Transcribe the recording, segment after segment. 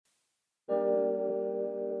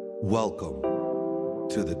Welcome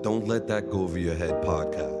to the Don't Let That Go Over Your Head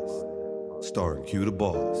podcast, starring Q the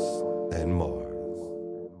Boss and Mars.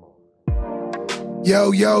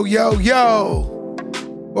 Yo, yo, yo, yo.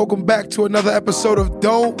 Welcome back to another episode of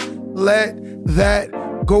Don't Let That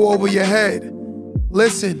Go Over Your Head.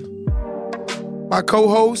 Listen, my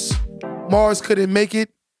co-host, Mars, couldn't make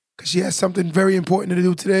it because she has something very important to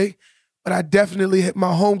do today, but I definitely hit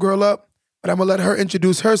my homegirl up, but I'm going to let her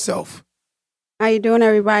introduce herself. How you doing,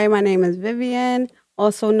 everybody? My name is Vivian,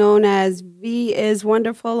 also known as V is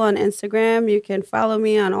Wonderful on Instagram. You can follow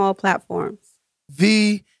me on all platforms.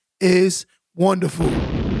 V is Wonderful.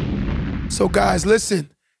 So guys,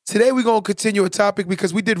 listen, today we're going to continue a topic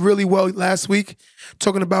because we did really well last week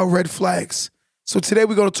talking about red flags. So today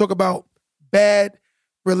we're going to talk about bad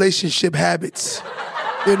relationship habits.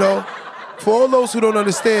 You know, for all those who don't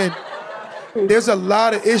understand, there's a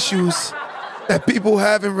lot of issues that people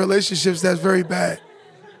have in relationships that's very bad.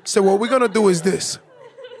 So what we're going to do is this.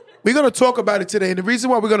 We're going to talk about it today. And the reason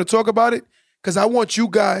why we're going to talk about it, because I want you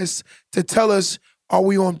guys to tell us, are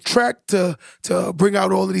we on track to bring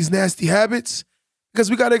out all of these nasty habits? Because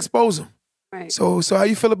we got to expose them. Right. So how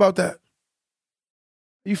you feel about that?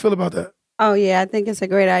 How you feel about that? Oh, yeah, I think it's a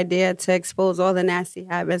great idea to expose all the nasty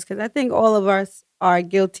habits because I think all of us are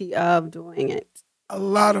guilty of doing it. A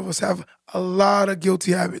lot of us have a lot of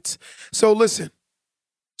guilty habits. So listen,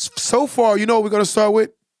 so far, you know what we're going to start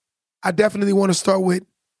with? I definitely want to start with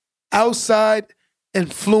outside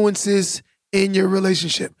influences in your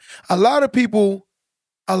relationship. A lot of people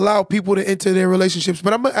allow people to enter their relationships,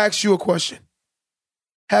 but I'm going to ask you a question.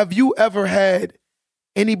 Have you ever had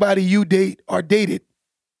anybody you date or dated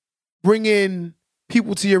bring in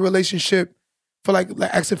people to your relationship for like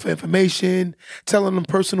asking for information, telling them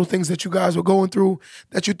personal things that you guys were going through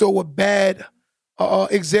that you thought were bad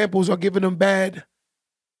examples or giving them bad,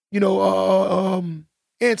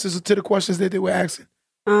 answers to the questions that they were asking?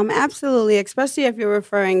 Absolutely, especially if you're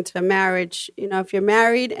referring to marriage. You know, if you're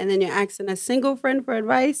married and then you're asking a single friend for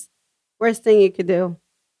advice, worst thing you could do.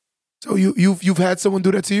 So you've had someone do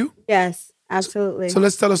that to you? Yes, absolutely. So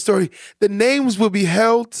let's tell a story. The names will be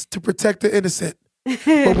held to protect the innocent.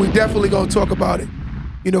 But we definitely gonna talk about it,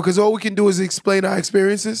 because all we can do is explain our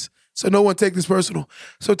experiences, so no one take this personal.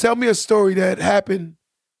 So tell me a story that happened,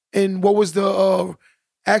 and what was the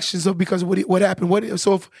actions of because of what happened?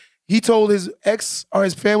 So if he told his ex or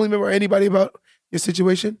his family member or anybody about your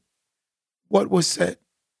situation, what was said?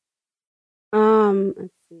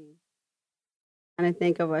 Let's see. Trying to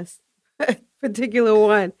think of a particular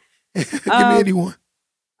one. Give me anyone.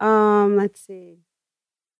 Let's see.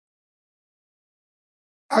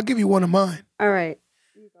 I'll give you one of mine. All right,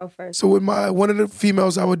 you go first. So with one of the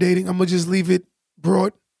females I was dating, I'm gonna just leave it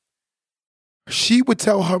broad. She would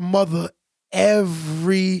tell her mother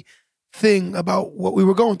everything about what we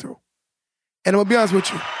were going through. And I'm gonna be honest with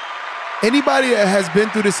you. Anybody that has been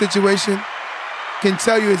through this situation can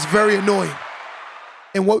tell you it's very annoying.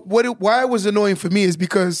 And why it was annoying for me is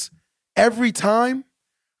because every time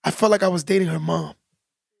I felt like I was dating her mom.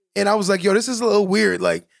 And I was like, yo, this is a little weird.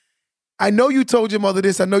 Like, I know you told your mother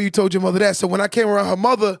this, I know you told your mother that. So when I came around her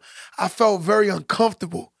mother, I felt very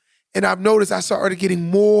uncomfortable. And I've noticed I started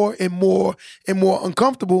getting more and more and more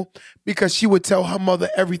uncomfortable because she would tell her mother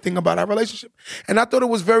everything about our relationship. And I thought it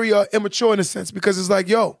was very immature in a sense because it's like,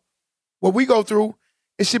 yo, what we go through,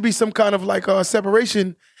 it should be some kind of like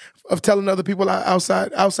separation of telling other people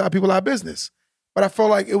outside people our business. But I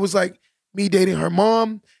felt like it was like me dating her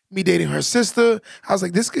mom, me dating her sister. I was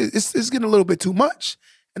like, this is getting a little bit too much.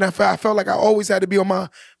 And I felt like I always had to be on my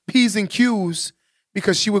P's and Q's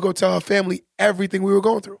because she would go tell her family everything we were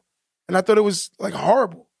going through. And I thought it was like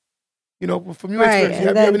horrible. From your experience, you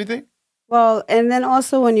have anything? Well, and then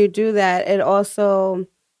also when you do that, it also,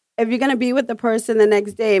 if you're going to be with the person the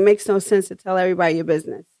next day, it makes no sense to tell everybody your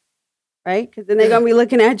business, right? Because then they're going to be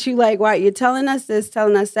looking at you like, wow, you're telling us this,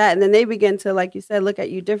 telling us that. And then they begin to, like you said, look at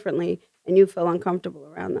you differently and you feel uncomfortable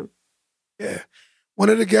around them. Yeah. One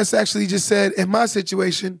of the guests actually just said, in my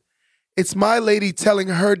situation, it's my lady telling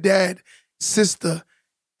her dad, sister,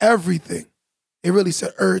 everything. It really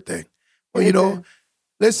said everything. But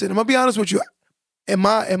listen, I'm gonna be honest with you. From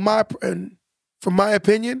my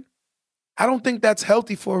opinion, I don't think that's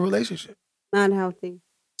healthy for a relationship. Not healthy.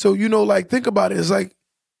 So think about it. It's like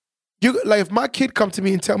if my kid come to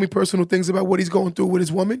me and tell me personal things about what he's going through with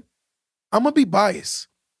his woman, I'm gonna be biased.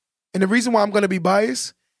 And the reason why I'm gonna be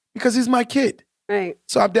biased because he's my kid. Right.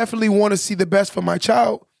 So I definitely want to see the best for my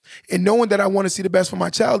child. And knowing that I want to see the best for my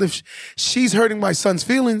child, if she's hurting my son's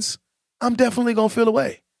feelings, I'm definitely going to feel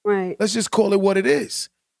away. Right. Let's just call it what it is.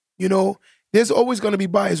 There's always going to be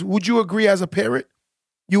bias. Would you agree as a parent,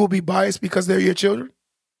 you will be biased because they're your children?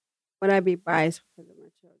 Would I be biased because of my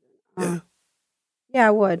children? Yeah. Yeah,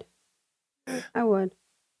 I would. Yeah. I would.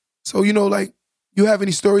 So, you know, like, you have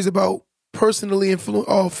any stories about personally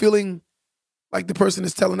feeling like the person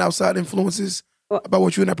is telling outside influences Well- about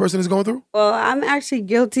what you and that person is going through? Well, I'm actually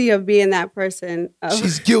guilty of being that person.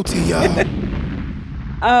 She's guilty, y'all.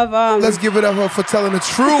 Let's give it up for telling the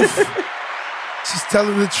truth. She's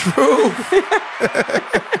telling the truth.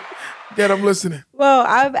 Yeah, I'm listening. Well,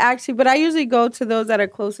 but I usually go to those that are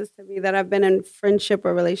closest to me that I've been in friendship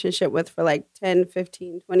or relationship with for like 10,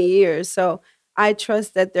 15, 20 years. So I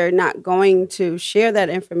trust that they're not going to share that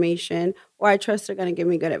information, or I trust they're going to give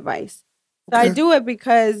me good advice. So I Okay. do it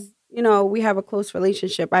because, we have a close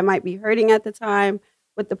relationship. I might be hurting at the time.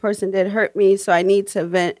 What the person did hurt me. So I need to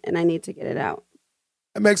vent and I need to get it out.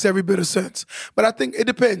 That makes every bit of sense. But I think it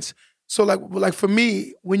depends. So like for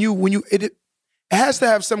me, it has to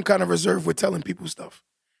have some kind of reserve with telling people stuff.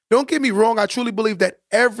 Don't get me wrong. I truly believe that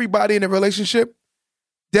everybody in a relationship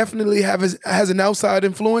definitely has an outside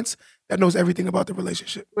influence that knows everything about the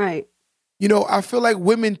relationship. Right. I feel like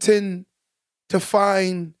women tend to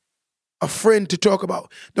find a friend to talk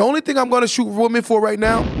about. The only thing I'm going to shoot women for right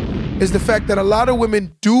now is the fact that a lot of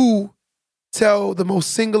women do tell the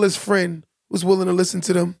most singlest friend who's willing to listen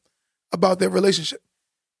to them about their relationship.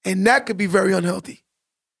 And that could be very unhealthy.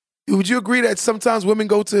 Would you agree that sometimes women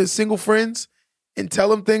go to single friends and tell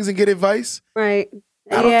them things and get advice? Right.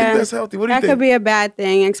 I don't think that's healthy. What do you That think? could be a bad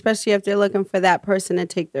thing, especially if they're looking for that person to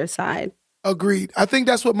take their side. Agreed. I think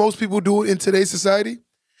that's what most people do in today's society.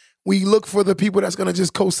 We look for the people that's going to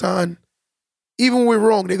just co-sign. Even when we're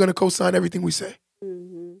wrong, they're going to co-sign everything we say.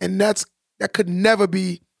 Mm-hmm. And that could never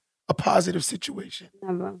be a positive situation.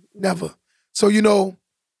 Never. Never. So,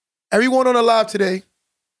 everyone on the live today,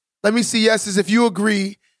 let me see yeses if you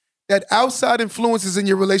agree that outside influences in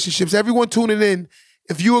your relationships, everyone tuning in,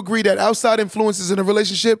 if you agree that outside influences in a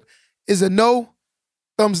relationship is a no,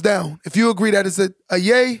 thumbs down. If you agree that it's a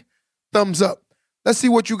yay, thumbs up. Let's see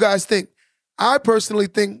what you guys think. I personally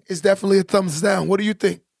think it's definitely a thumbs down. What do you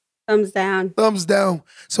think? Thumbs down. Thumbs down.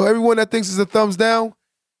 So everyone that thinks it's a thumbs down,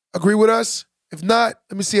 agree with us? If not,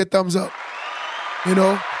 let me see a thumbs up.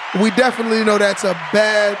 We definitely know that's a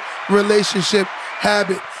bad relationship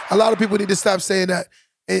habit. A lot of people need to stop saying that.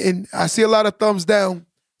 And I see a lot of thumbs down.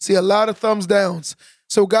 See a lot of thumbs downs.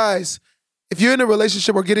 So guys, if you're in a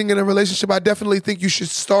relationship or getting in a relationship, I definitely think you should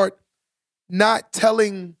start not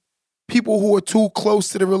telling people who are too close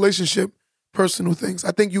to the relationship personal things.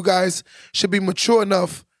 I think you guys should be mature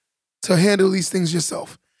enough to handle these things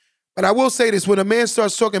yourself. But I will say this, when a man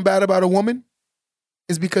starts talking bad about a woman,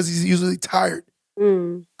 it's because he's usually tired.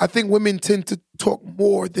 I think women tend to talk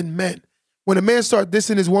more than men. When a man starts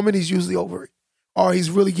dissing his woman, he's usually over it. Or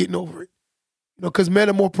he's really getting over it. Because men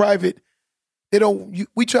are more private.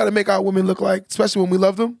 We try to make our women look like, especially when we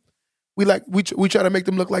love them, we try to make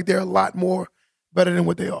them look like they're a lot more better than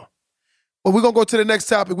what they are. But we're going to go to the next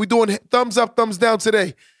topic. We're doing thumbs up, thumbs down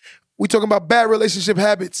today. We're talking about bad relationship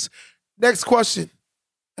habits. Next question.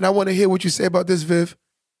 And I want to hear what you say about this, Viv.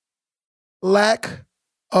 Lack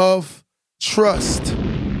of trust.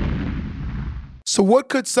 So what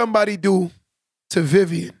could somebody do to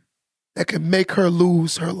Vivian that could make her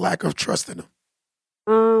lose her lack of trust in him?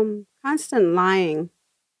 Constant lying.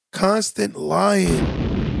 Constant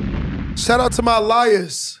lying. Shout out to my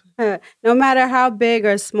liars. No matter how big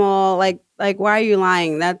or small, like why are you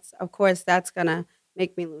lying? That's gonna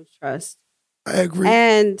make me lose trust. I agree.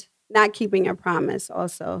 And not keeping your promise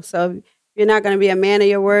also. So if you're not gonna be a man of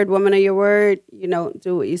your word, woman of your word,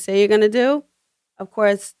 do what you say you're gonna do, of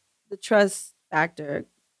course the trust factor,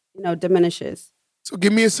 diminishes. So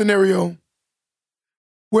give me a scenario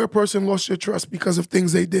where a person lost your trust because of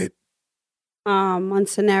things they did. One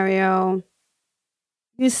scenario,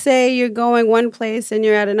 you say you're going one place and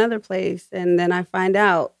you're at another place, and then I find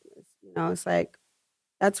out, it's like,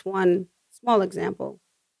 that's one small example.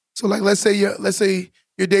 So like, let's say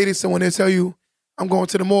you're dating someone, they tell you, I'm going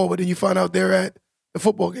to the mall, but then you find out they're at the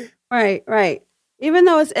football game. Right. Even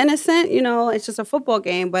though it's innocent, it's just a football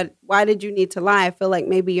game, but why did you need to lie? I feel like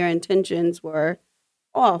maybe your intentions were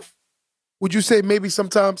off. Would you say maybe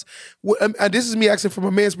sometimes, and this is me asking from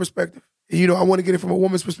a man's perspective, I want to get it from a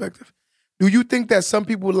woman's perspective. Do you think that some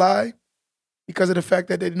people lie because of the fact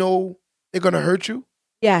that they know they're going to hurt you?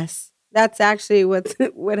 Yes, that's actually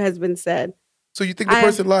what has been said. So you think the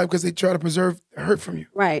person lied because they try to preserve hurt from you?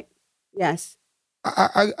 Right, yes.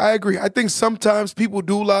 I agree. I think sometimes people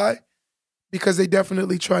do lie because they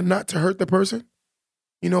definitely try not to hurt the person.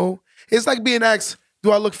 It's like being asked,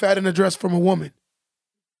 do I look fat in a dress from a woman?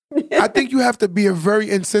 I think you have to be a very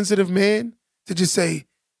insensitive man to just say,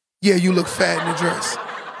 yeah, you look fat in a dress.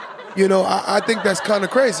 I think that's kind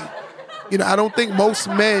of crazy. You know, I don't think most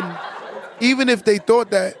men, even if they thought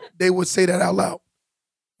that, they would say that out loud.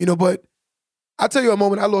 You know, but I'll tell you a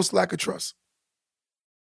moment I lost lack of trust.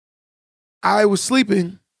 I was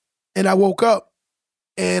sleeping and I woke up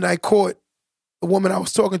and I caught the woman I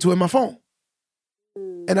was talking to in my phone.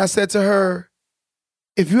 And I said to her,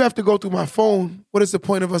 if you have to go through my phone, what is the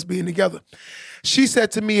point of us being together? She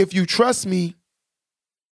said to me, if you trust me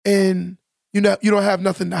and you don't have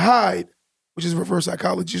nothing to hide, which is reverse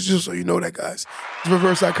psychology, just so you know that, guys. It's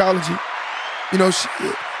reverse psychology. You know,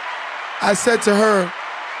 I said to her,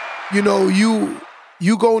 you know,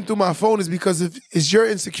 you going through my phone is because it's your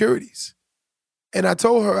insecurities. And I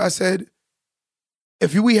told her, I said,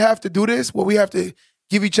 if we have to do this, we have to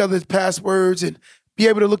give each other passwords and be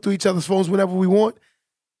able to look through each other's phones whenever we want,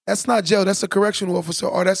 that's not jail. That's a correctional officer,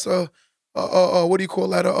 or that's a what do you call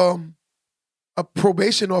that? A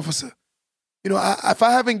probation officer. You know, if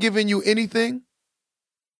I haven't given you anything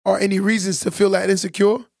or any reasons to feel that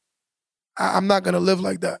insecure, I'm not gonna live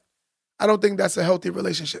like that. I don't think that's a healthy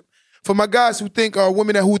relationship. For my guys who think, or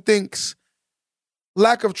women who thinks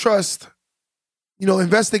lack of trust, you know,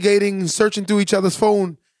 investigating and searching through each other's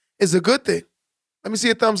phone is a good thing. Let me see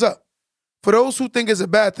a thumbs up. For those who think it's a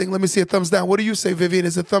bad thing, let me see a thumbs down. What do you say, Vivian?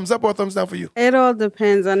 Is it a thumbs up or a thumbs down for you? It all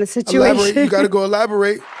depends on the situation. Elaborate. You got to go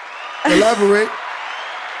elaborate. Elaborate.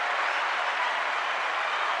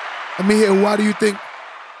 Let me hear, why do you think,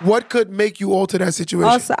 what could make you alter that situation?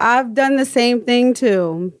 Also, I've done the same thing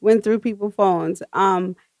too. Went through people's phones.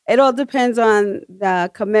 It all depends on the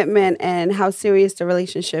commitment and how serious the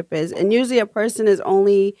relationship is. And usually a person is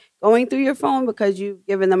only going through your phone because you've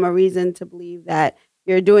given them a reason to believe that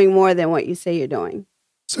you're doing more than what you say you're doing.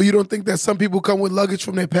 So you don't think that some people come with luggage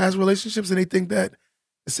from their past relationships and they think that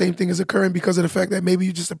the same thing is occurring because of the fact that maybe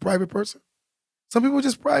you're just a private person? Some people are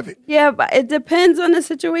just private. Yeah, but it depends on the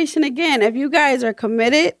situation again. If you guys are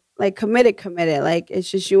committed, like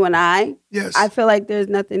it's just you and I. Yes. I feel like there's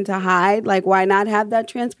nothing to hide. Like, why not have that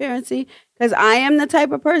transparency? Because I am the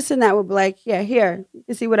type of person that would be like, yeah, here, you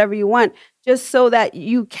can see whatever you want, just so that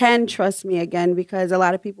you can trust me again, because a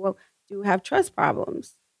lot of people do have trust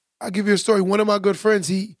problems. I'll give you a story. One of my good friends,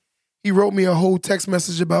 he wrote me a whole text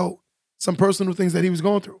message about some personal things that he was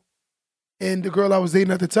going through. And the girl I was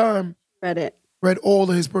dating at the time read all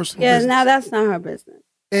of his personal business. Yeah, now that's not her business.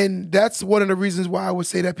 And that's one of the reasons why I would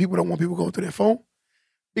say that people don't want people going through their phone,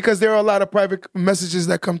 because there are a lot of private messages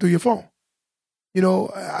that come through your phone. You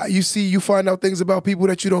know, you find out things about people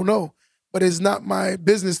that you don't know, but it's not my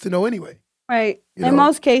business to know anyway. Right. In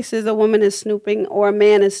most cases, a woman is snooping or a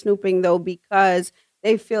man is snooping, though, because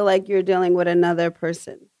they feel like you're dealing with another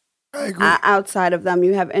person. I agree. Outside of them,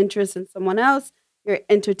 you have interest in someone else. You're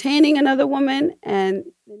entertaining another woman, and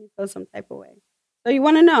then you feel some type of way. So you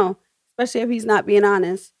want to know, especially if he's not being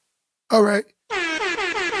honest. All right.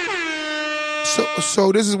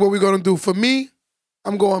 So this is what we're going to do. For me,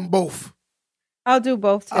 I'm going both. I'll do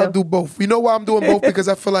both, too. I'll do both. You know why I'm doing both? Because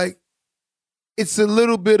I feel like it's a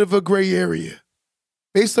little bit of a gray area.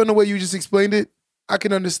 Based on the way you just explained it, I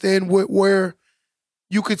can understand where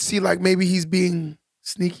you could see like maybe he's being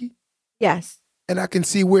sneaky. Yes. And I can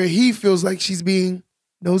see where he feels like she's being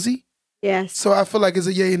nosy. Yes. So I feel like it's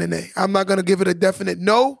a yay and a nay. I'm not going to give it a definite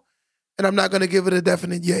no, and I'm not going to give it a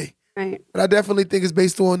definite yay. Right. But I definitely think it's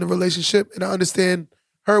based on the relationship, and I understand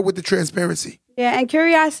her with the transparency. Yeah, and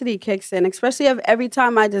curiosity kicks in, especially if every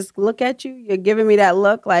time I just look at you, you're giving me that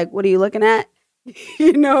look like, what are you looking at?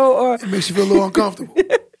 You know, or it makes you feel a little uncomfortable.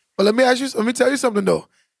 But let me tell you something though.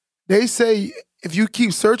 They say if you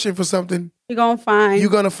keep searching for something, you're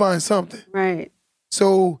gonna find something. Right.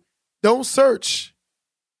 So don't search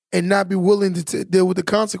and not be willing to deal with the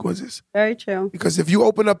consequences. Very true. Because if you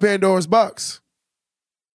open up Pandora's box,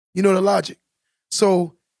 you know the logic.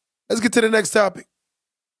 So let's get to the next topic.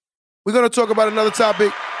 We're gonna talk about another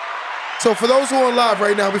topic. So for those who are live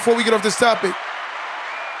right now, before we get off this topic,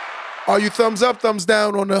 are you thumbs up, thumbs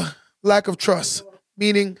down on the lack of trust?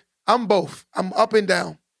 Meaning, I'm both. I'm up and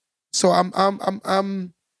down. So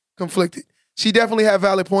I'm conflicted. She definitely had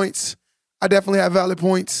valid points. I definitely have valid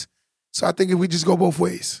points. So I think if we just go both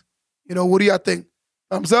ways. You know, what do y'all think?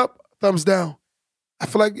 Thumbs up, thumbs down? I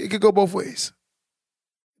feel like it could go both ways.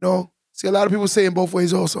 You know, see a lot of people saying both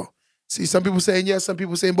ways also. See some people saying yes, some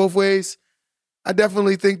people saying both ways. I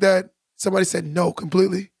definitely think that somebody said no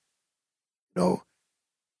completely. You know.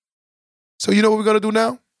 So you know what we're going to do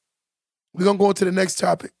now? We're going to go into the next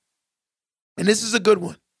topic. And this is a good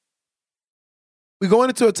one. We're going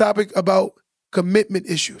into a topic about commitment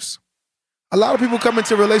issues. A lot of people come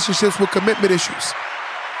into relationships with commitment issues.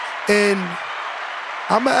 And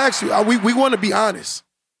I'm going to ask you, we want to be honest.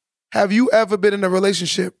 Have you ever been in a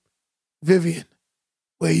relationship, Vivian,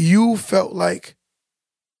 where you felt like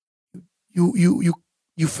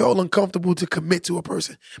you felt uncomfortable to commit to a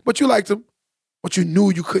person, but you liked them, but you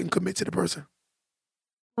knew you couldn't commit to the person?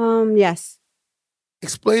 Yes.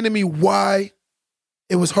 Explain to me why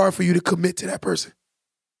it was hard for you to commit to that person.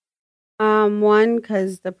 One,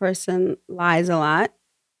 because the person lies a lot.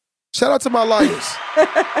 Shout out to my liars.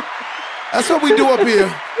 That's what we do up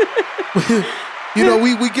here. You know,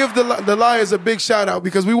 we give the liars a big shout out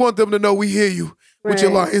because we want them to know we hear you with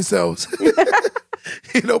your lying selves.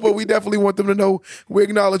 You know, but we definitely want them to know we're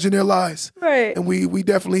acknowledging their lies. Right. And we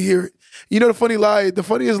definitely hear it. You know, the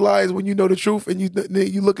funniest lie is when you know the truth and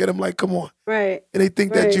you look at them like, come on. Right. And they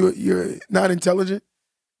think that you're not intelligent.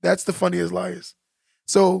 That's the funniest liars.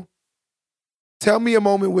 So tell me a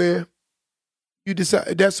moment where you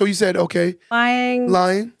decide that. So you said, okay.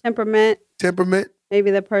 Lying. Temperament.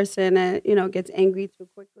 Maybe the person, gets angry too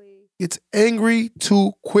quickly. Gets angry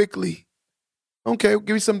too quickly. Okay,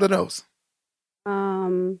 give me something else.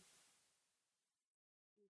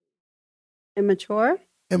 Immature.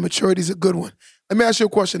 Immaturity is a good one. Let me ask you a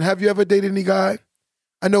question. Have you ever dated any guy?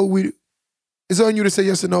 I know it's on you to say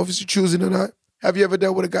yes or no if you're choosing or not. Have you ever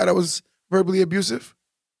dealt with a guy that was verbally abusive?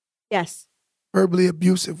 Yes. Verbally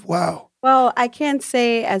abusive. Wow. Well, I can't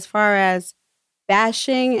say as far as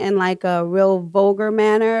bashing in like a real vulgar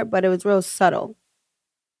manner, but it was real subtle.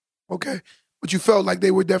 Okay. But you felt like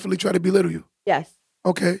they would definitely try to belittle you? Yes.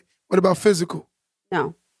 Okay. What about physical?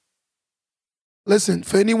 No. Listen,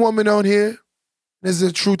 for any woman on here, this is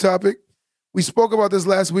a true topic. We spoke about this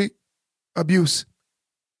last week, abuse.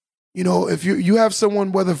 You know, if you have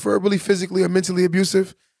someone, whether verbally, physically, or mentally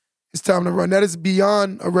abusive, it's time to run. That is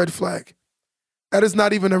beyond a red flag. That is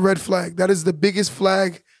not even a red flag. That is the biggest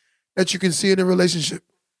flag that you can see in a relationship.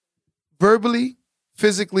 Verbally,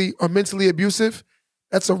 physically, or mentally abusive,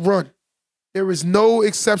 that's a run. There is no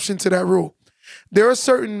exception to that rule. There are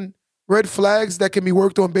certain red flags that can be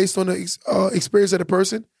worked on based on the experience of the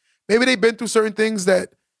person. Maybe they've been through certain things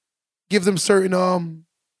that give them certain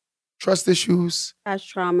trust issues.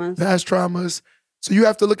 Past traumas. So you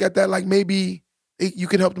have to look at that like maybe you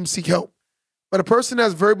can help them seek help. But a person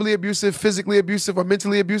that's verbally abusive, physically abusive, or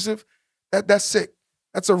mentally abusive, that's sick.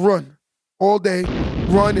 That's a run. All day,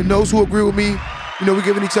 run. And those who agree with me, we're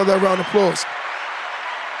giving each other a round of applause.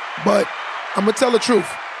 But I'm going to tell the truth.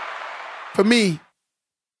 For me,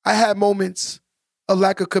 I had moments of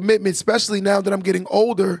lack of commitment, especially now that I'm getting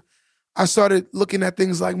older. I started looking at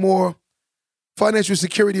things like more financial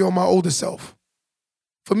security on my older self.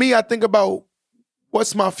 For me, I think about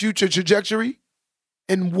what's my future trajectory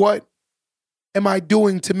and what am I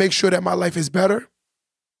doing to make sure that my life is better.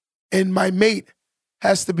 And my mate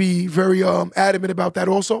has to be very adamant about that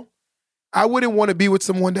also. I wouldn't want to be with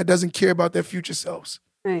someone that doesn't care about their future selves.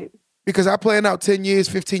 Right. Because I plan out 10 years,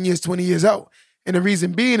 15 years, 20 years out. And the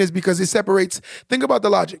reason being is because it separates. Think about the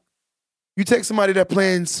logic. You take somebody that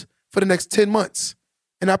plans for the next 10 months,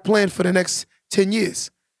 and I plan for the next 10 years.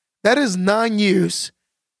 That is 9 years,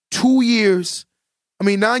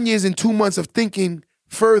 9 years and 2 months of thinking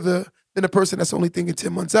further than a person that's only thinking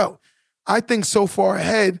 10 months out. I think so far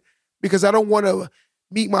ahead because I don't want to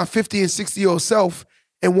meet my 50 and 60-year-old self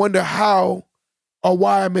and wonder how or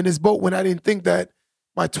why I'm in this boat when I didn't think that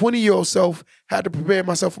my 20-year-old self had to prepare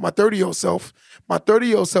myself for my 30-year-old self. My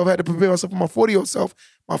 30-year-old self had to prepare myself for my 40-year-old self.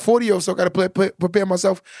 My 40-year-old self got to prepare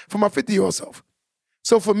myself for my 50-year-old self.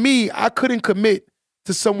 So for me, I couldn't commit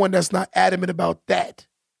to someone that's not adamant about that.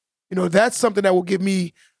 That's something that will give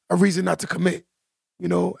me a reason not to commit.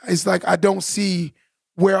 It's like I don't see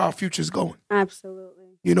where our future's going.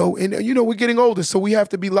 Absolutely. We're getting older, so we have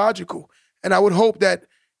to be logical. And I would hope that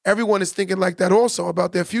everyone is thinking like that also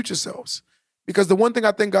about their future selves. Because the one thing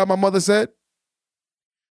I think my mother said,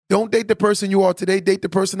 don't date the person you are today, date the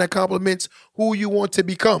person that complements who you want to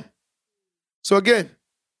become. So again,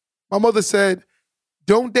 my mother said,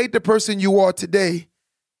 don't date the person you are today,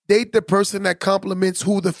 date the person that complements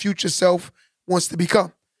who the future self wants to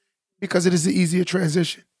become. Because it is an easier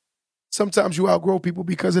transition. Sometimes you outgrow people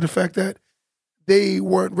because of the fact that they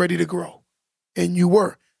weren't ready to grow and you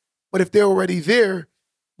were. But if they're already there,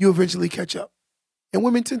 you eventually catch up. And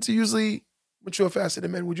women tend to usually mature faster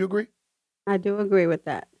than men. Would you agree? I do agree with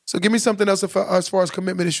that. So give me something else as far as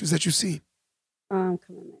commitment issues that you see. Commitment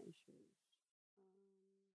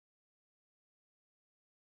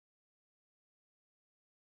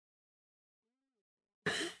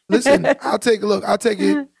issues. Listen, I'll take a look. I'll take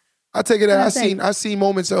it. I seen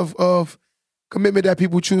moments of commitment that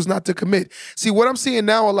people choose not to commit. See, what I'm seeing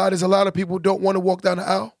now a lot is a lot of people don't want to walk down the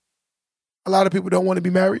aisle. A lot of people don't want to be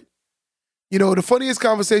married. The funniest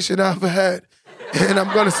conversation I ever had, and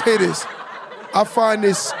I'm going to say this, I find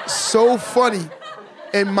this so funny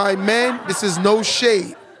And my men, this is no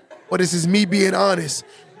shade, but this is me being honest.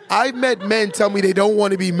 I've met men tell me they don't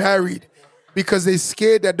want to be married because they're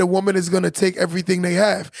scared that the woman is going to take everything they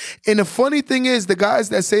have. And the funny thing is, the guys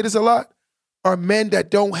that say this a lot are men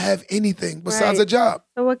that don't have anything besides a job.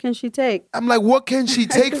 So what can she take? I'm like, what can she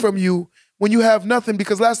take from you when you have nothing?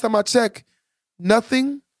 Because last time I checked,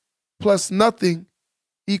 nothing plus nothing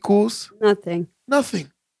equals Nothing.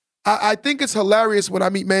 nothing. I think it's hilarious when I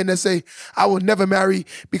meet men that say, I will never marry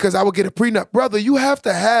because I will get a prenup. Brother, you have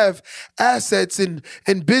to have assets and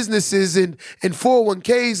businesses and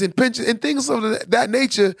 401ks and pensions and things of that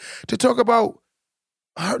nature to talk about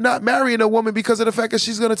her not marrying a woman because of the fact that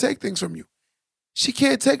she's going to take things from you. She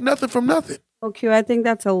can't take nothing from nothing. Okay, I think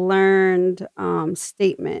that's a learned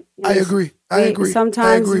statement. You know, I agree.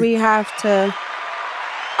 Sometimes we have to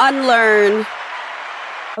unlearn.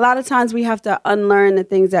 A lot of times we have to unlearn the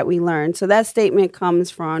things that we learned. So that statement comes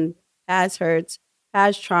from past hurts,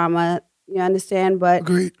 past trauma, you understand? But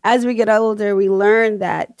Agreed. As we get older, we learn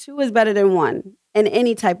that 2 is better than 1 in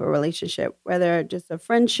any type of relationship, whether just a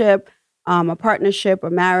friendship, a partnership, a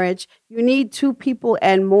marriage. You need 2 people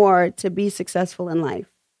and more to be successful in life.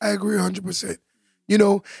 I agree 100%. You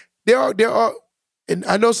know, there are, and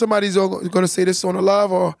I know somebody's going to say this on a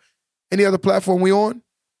live or any other platform we on.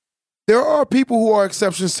 There are people who are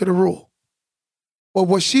exceptions to the rule. But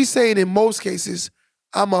what she's saying in most cases,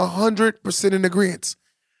 I'm 100% in agreement.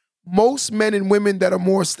 Most men and women that are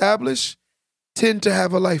more established tend to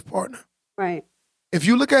have a life partner. Right. If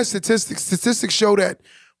you look at statistics show that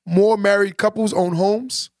more married couples own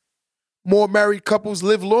homes, more married couples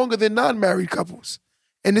live longer than non-married couples.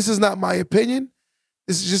 And this is not my opinion.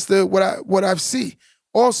 This is just what I've seen.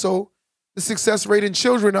 Also, the success rate in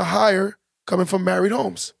children are higher coming from married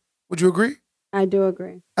homes. Would you agree? I do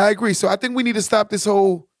agree. I agree. So I think we need to stop this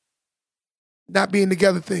whole not being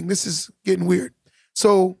together thing. This is getting weird.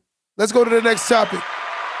 So let's go to the next topic.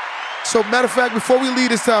 So matter of fact, before we leave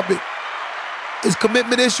this topic, is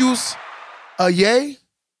commitment issues a yay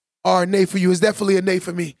or a nay for you? It's definitely a nay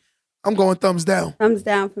for me. I'm going thumbs down. Thumbs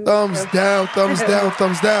down for me. Thumbs down, thumbs down,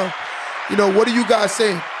 thumbs down. You know, what are you guys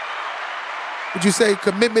saying? Would you say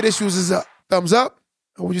commitment issues is a thumbs up?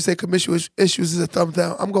 Or would you say commitment issues is a thumbs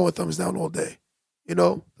down? I'm going thumbs down all day. You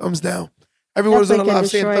know, thumbs down. Everyone's on the live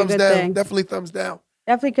saying thumbs down. Definitely thumbs down.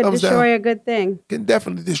 Definitely could destroy a good thing. Can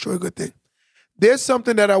definitely destroy a good thing. There's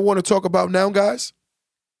something that I want to talk about now, guys,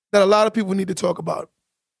 that a lot of people need to talk about.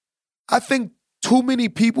 I think too many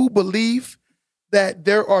people believe that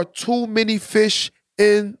there are too many fish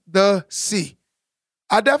in the sea.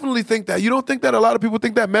 I definitely think that. You don't think that a lot of people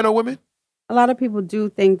think that, men or women? A lot of people do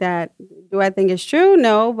think that. Do I think it's true?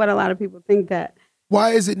 No, but a lot of people think that. Why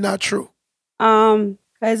is it not true?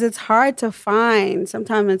 Because it's hard to find.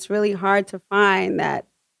 Sometimes it's really hard to find the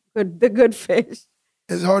good fish.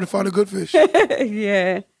 It's hard to find a good fish.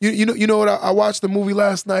 Yeah. You know what? I watched the movie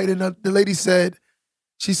last night, and the lady said,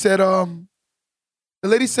 the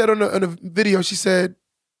lady said on the video, she said,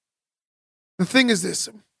 the thing is this: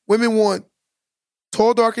 women want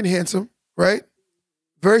tall, dark, and handsome, right?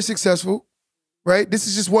 Very successful, right? This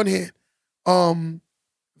is just one hand.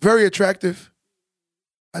 Very attractive,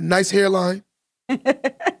 a nice hairline,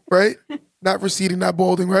 right? Not receding, not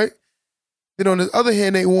balding, right? Then on the other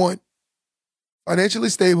hand, they want financially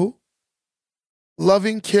stable,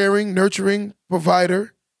 loving, caring, nurturing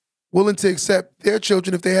provider, willing to accept their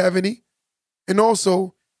children if they have any, and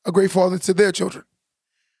also a great father to their children.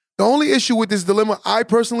 The only issue with this dilemma, I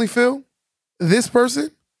personally feel, this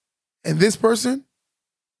person and this person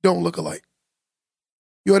don't look alike.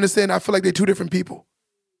 You understand? I feel like they're 2 different people.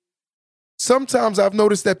 Sometimes I've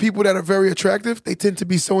noticed that people that are very attractive, they tend to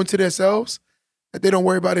be so into themselves that they don't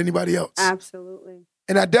worry about anybody else. Absolutely.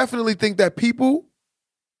 And I definitely think that people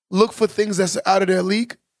look for things that's out of their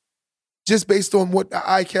league just based on what the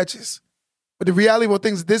eye catches. But the reality of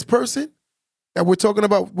things, this person that we're talking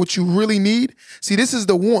about, what you really need, see, this is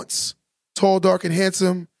the wants. Tall, dark, and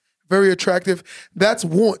handsome, very attractive. That's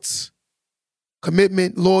wants.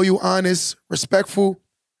 Commitment, loyal, honest, respectful.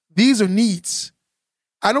 These are needs.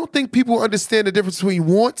 I don't think people understand the difference between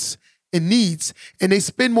wants and needs, and they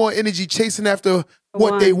spend more energy chasing after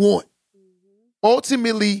what they want.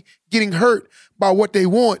 Ultimately getting hurt by what they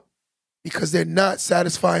want because they're not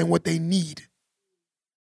satisfying what they need.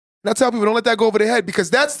 And I tell people, don't let that go over their head, because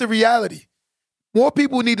that's the reality. More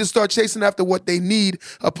people need to start chasing after what they need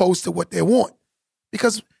opposed to what they want,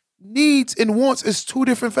 because needs and wants is 2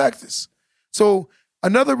 different factors. So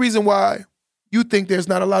another reason why you think there's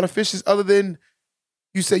not a lot of fishes, other than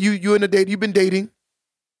you say you're in a date, you've been dating,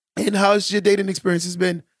 and how's your dating experience has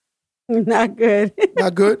been? Not good.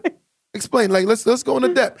 Not good? Explain. Like, let's go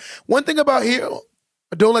into depth. One thing about here,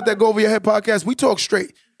 Don't Let That Go Over Your Head podcast, we talk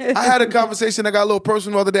straight. I had a conversation that got a little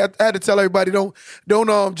personal the other day. I had to tell everybody,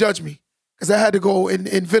 don't judge me, because I had to go and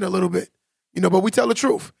vent a little bit, but we tell the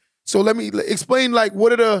truth. So let me explain, like,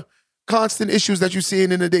 what are the constant issues that you're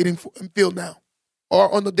seeing in the dating field now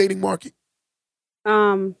or on the dating market?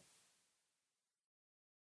 I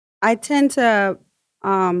tend to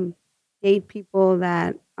date people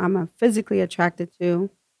that I'm physically attracted to.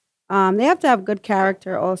 They have to have good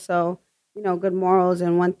character also, good morals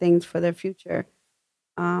and want things for their future.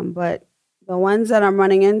 But the ones that I'm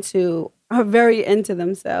running into are very into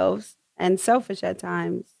themselves and selfish at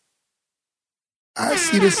times. I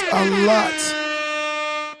see this a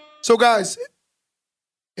lot. So guys,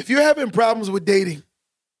 if you're having problems with dating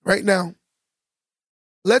right now,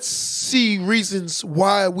 let's see reasons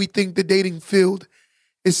why we think the dating field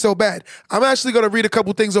is so bad. I'm actually going to read a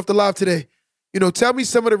couple things off the live today. Tell me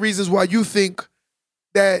some of the reasons why you think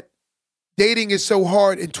that dating is so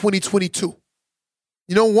hard in 2022.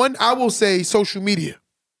 One, I will say social media.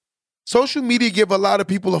 Social media give a lot of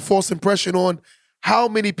people a false impression on how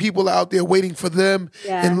many people are out there waiting for them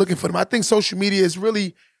and looking for them. I think social media is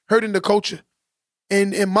really hurting the culture.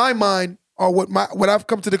 And in my mind, or what I've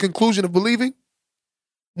come to the conclusion of believing,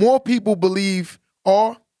 more people believe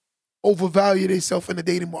or overvalue themselves in the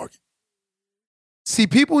dating market. See,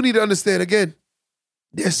 people need to understand, again,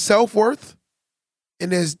 there's self-worth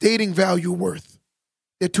and there's dating value worth.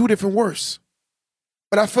 They're two different words.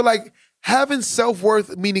 But I feel like having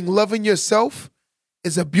self-worth, meaning loving yourself,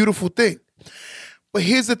 is a beautiful thing. But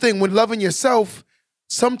here's the thing, when loving yourself,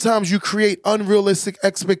 sometimes you create unrealistic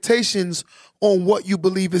expectations on what you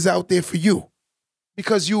believe is out there for you.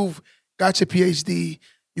 Because you've got your PhD,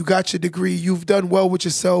 you got your degree, you've done well with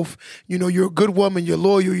yourself, you're a good woman, you're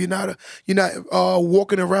loyal, you're not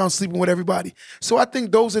walking around sleeping with everybody. So I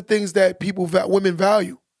think those are things that women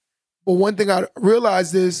value. But one thing I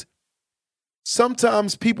realized is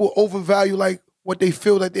sometimes people overvalue like what they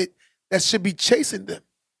feel that should be chasing them.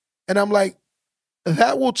 And I'm like,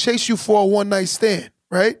 that will chase you for a one-night stand,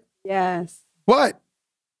 right? Yes. But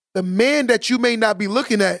the man that you may not be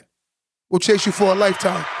looking at will chase you for a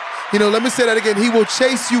lifetime. Let me say that again. He will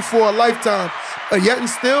chase you for a lifetime. But yet and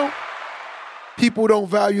still, people don't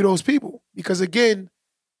value those people because, again,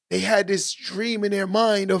 they had this dream in their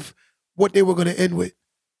mind of what they were going to end with.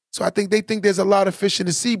 So I think they think there's a lot of fish in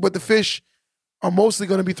the sea, but the fish are mostly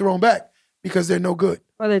going to be thrown back because they're no good.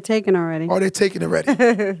 Or they're taken already.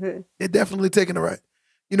 They're definitely taken already.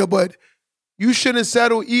 But you shouldn't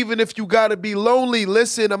settle even if you got to be lonely.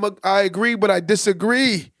 Listen, I agree, but I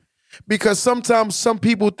disagree. Because sometimes some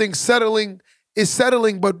people think settling is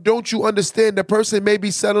settling, but don't you understand the person may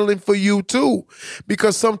be settling for you too?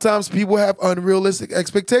 Because sometimes people have unrealistic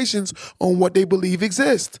expectations on what they believe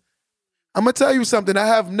exists. I'm going to tell you something. I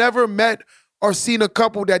have never met or seen a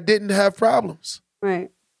couple that didn't have problems. Right.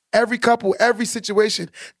 Every couple, every situation.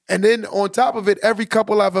 And then on top of it, every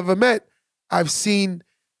couple I've ever met, I've seen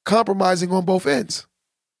compromising on both ends.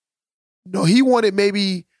 He wanted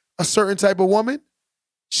maybe a certain type of woman.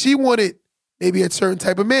 She wanted maybe a certain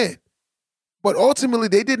type of man. But ultimately,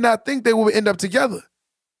 they did not think they would end up together.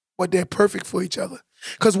 But they're perfect for each other.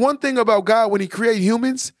 Because one thing about God, when he created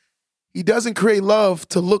humans, he doesn't create love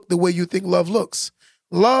to look the way you think love looks.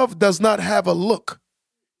 Love does not have a look.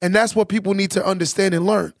 And that's what people need to understand and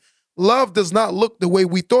learn. Love does not look the way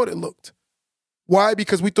we thought it looked. Why?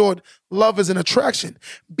 Because we thought love is an attraction.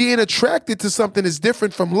 Being attracted to something is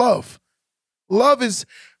different from love. Love is,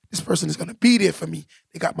 this person is going to be there for me.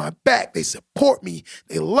 They got my back. They support me.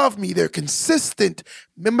 They love me. They're consistent.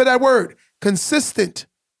 Remember that word, consistent.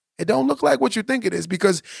 It don't look like what you think it is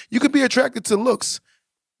because you could be attracted to looks,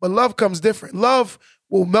 but love comes different. Love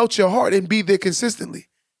will melt your heart and be there consistently.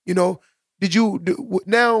 Now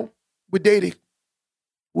with dating,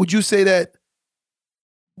 would you say that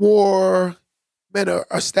more men are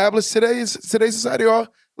established today in today's society or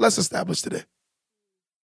less established today?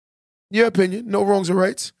 Your opinion, no wrongs or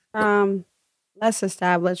rights. Less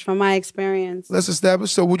established from my experience. Less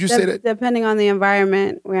established. So would you say that? Depending on the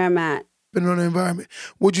environment where I'm at. Depending on the environment.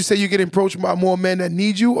 Would you say you're getting approached by more men that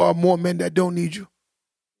need you or more men that don't need you?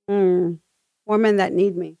 More men that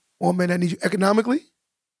need me. More men that need you economically?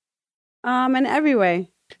 In every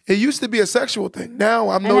way. It used to be a sexual thing. Now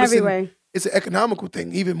I'm noticing it's an economical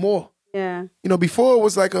thing, even more. Yeah. Before it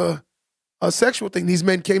was like a sexual thing. These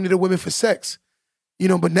men came to the women for sex.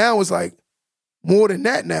 But now it's like more than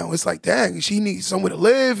that now. It's like, dang, she needs somewhere to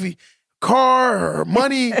live, car, her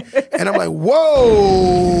money. And I'm like,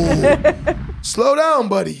 whoa, slow down,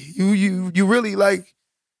 buddy. You really like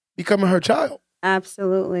becoming her child.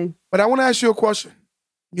 Absolutely. But I want to ask you a question,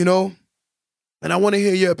 and I want to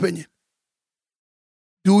hear your opinion.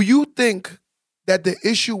 Do you think that the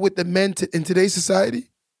issue with the men in today's society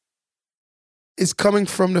is coming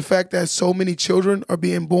from the fact that so many children are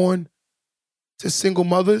being born to single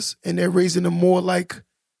mothers and they're raising them more like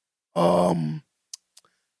more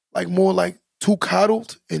like too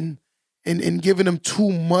coddled and giving them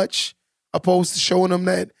too much opposed to showing them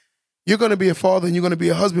that you're going to be a father and you're going to be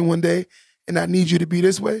a husband one day and I need you to be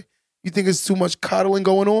this way? You think it's too much coddling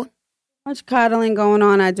going on? Much coddling going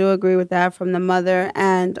on. I do agree with that from the mother.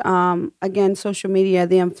 And again, social media,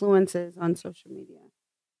 the influences on social media.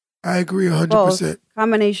 I agree 100%. Both.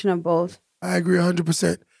 Combination of both. I agree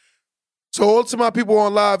 100%. So all to my people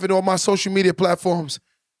on live and on my social media platforms,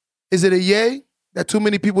 is it a yay that too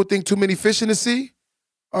many people think too many fish in the sea?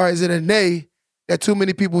 Or is it a nay that too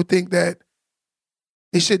many people think that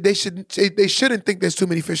they shouldn't think there's too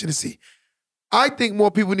many fish in the sea? I think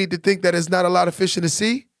more people need to think that there's not a lot of fish in the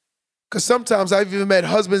sea. Because sometimes I've even met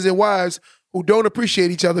husbands and wives who don't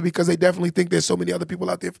appreciate each other because they definitely think there's so many other people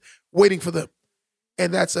out there waiting for them.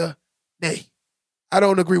 And that's a nay. I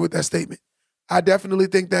don't agree with that statement. I definitely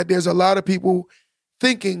think that there's a lot of people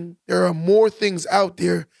thinking there are more things out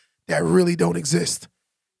there that really don't exist.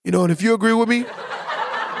 You know, and if you agree with me,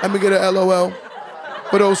 let me get a LOL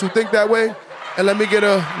for those who think that way. And let me get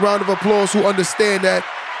a round of applause who understand that.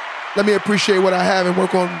 Let me appreciate what I have and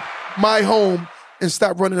work on my home and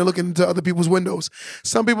stop running and looking into other people's windows.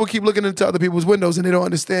 Some people keep looking into other people's windows and they don't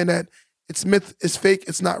understand that it's myth, it's fake,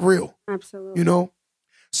 it's not real. Absolutely. You know?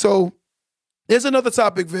 So there's another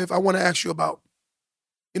topic, Viv, I want to ask you about.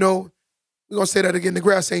 You know, we're going to say that again. The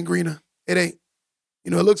grass ain't greener. It ain't.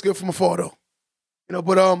 You know, it looks good from afar, though. You know,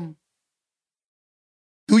 but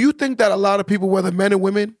do you think that a lot of people, whether men and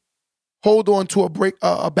women, hold on to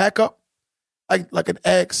a backup, like an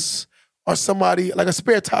ex or somebody, like a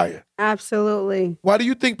spare tire? Absolutely. Why do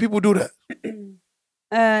you think people do that?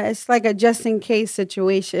 It's like a just-in-case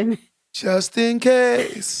situation. Just in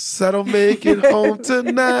case I don't make it home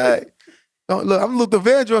tonight. Don't, look, I'm Luther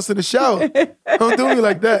Vandross in the shower. Don't do me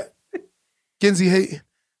like that. Kinsey hating.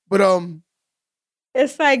 But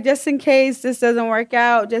it's like just in case this doesn't work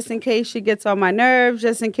out, just in case she gets on my nerves,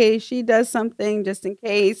 just in case she does something, just in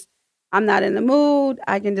case I'm not in the mood,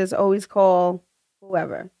 I can just always call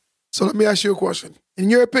whoever. So let me ask you a question. In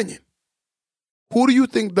your opinion, who do you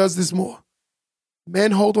think does this more?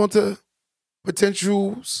 Men hold on to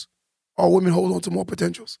potentials or women hold on to more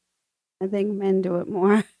potentials? I think men do it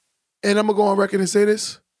more. And I'm going to go on record and say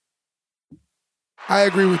this. I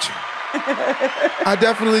agree with you. I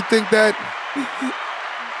definitely think that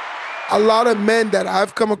a lot of men that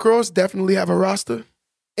I've come across definitely have a roster.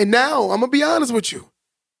 And now, I'm going to be honest with you.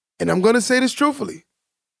 And I'm going to say this truthfully.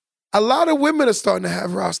 A lot of women are starting to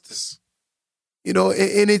have rosters. You know,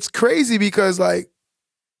 and it's crazy because, like,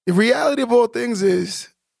 the reality of all things is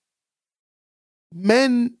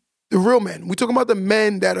men, the real men, we're talking about the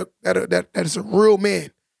men that is a real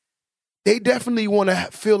man. They definitely want to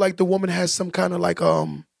feel like the woman has some kind of like a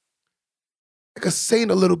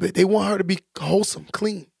saint a little bit. They want her to be wholesome,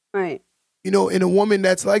 clean. Right. You know, and a woman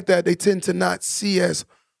that's like that, they tend to not see as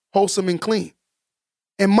wholesome and clean.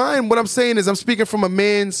 And mine, what I'm saying is I'm speaking from a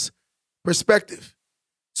man's perspective.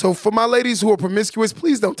 So for my ladies who are promiscuous,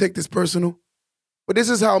 please don't take this personal. But this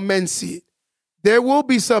is how men see it. There will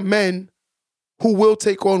be some men who will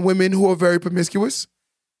take on women who are very promiscuous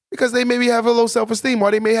because they maybe have a low self-esteem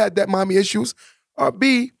or they may have that mommy issues. Or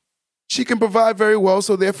B, she can provide very well,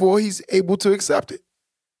 so therefore he's able to accept it.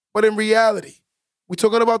 But in reality, we're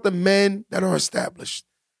talking about the men that are established.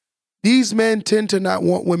 These men tend to not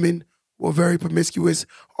want women who are very promiscuous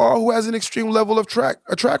or who has an extreme level of track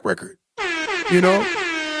record, you know?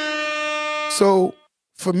 So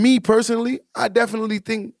for me personally, I definitely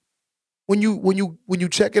think when you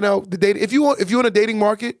checking out the date, if you're in a dating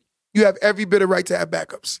market, you have every bit of right to have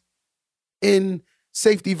backups in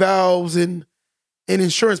safety valves and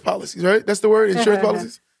insurance policies, right? That's the word, insurance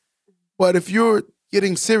policies. But if you're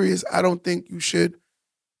getting serious, I don't think you should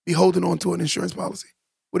be holding on to an insurance policy.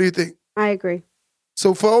 What do you think? I agree.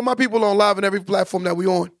 So for all my people on live and every platform that we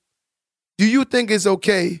on, do you think it's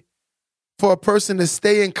okay for a person to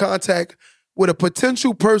stay in contact with a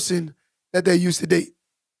potential person that they used to date?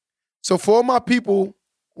 So for all my people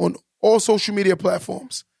on all social media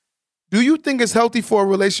platforms, do you think it's healthy for a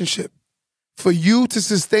relationship for you to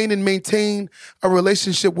sustain and maintain a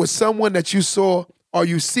relationship with someone that you saw or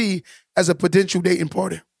you see as a potential dating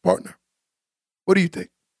partner? What do you think?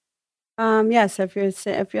 Yes, if you're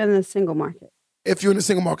in the single market. If you're in the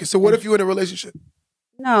single market. So what if you're in a relationship?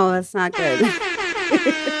 No, that's not good.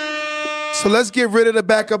 So let's get rid of the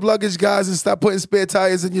backup luggage, guys, and stop putting spare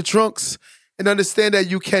tires in your trunks and understand that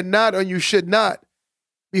you cannot or you should not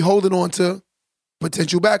be holding on to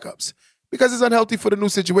potential backups because it's unhealthy for the new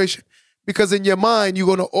situation. Because in your mind, you're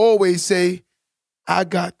going to always say, I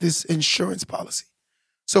got this insurance policy.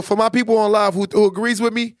 So for my people on live who agrees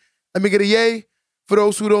with me, let me get a yay. For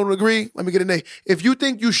those who don't agree, let me get a nay. If you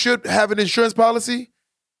think you should have an insurance policy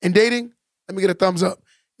in dating, let me get a thumbs up.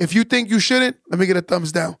 If you think you shouldn't, let me get a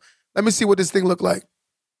thumbs down. Let me see what this thing look like.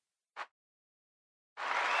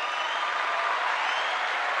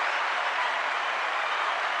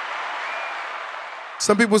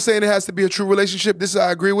 Some people saying it has to be a true relationship. This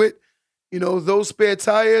I agree with. You know, those spare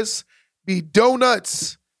tires be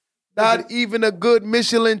donuts. Not even a good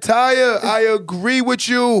Michelin tire. I agree with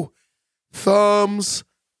you. Thumbs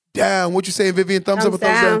down. What you saying, Vivian? Thumbs up or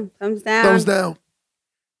thumbs down? Thumbs down. Thumbs down.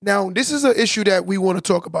 Now, this is an issue that we want to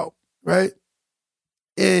talk about, right?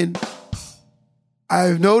 And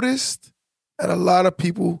I've noticed that a lot of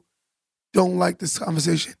people don't like this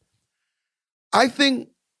conversation. I think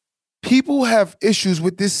people have issues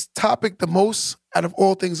with this topic the most out of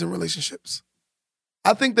all things in relationships.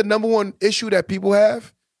 I think the number one issue that people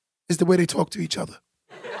have is the way they talk to each other.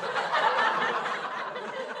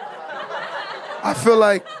 I feel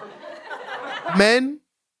like men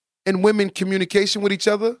and women communication with each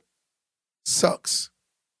other sucks.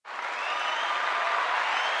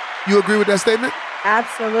 You agree with that statement?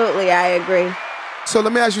 Absolutely, I agree. So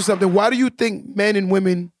let me ask you something. Why do you think men and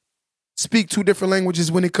women speak two different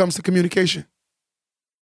languages when it comes to communication?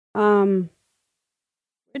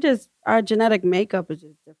 Our genetic makeup is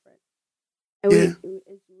just different. And we just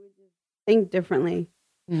think differently.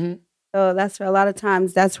 Mm-hmm. So that's where a lot of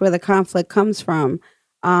times that's where the conflict comes from.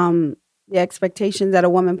 The expectations that a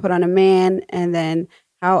woman put on a man and then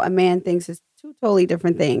how a man thinks is two totally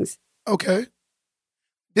different things. Okay.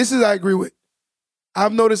 I agree with.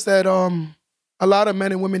 I've noticed that a lot of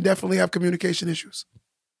men and women definitely have communication issues.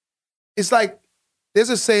 It's like there's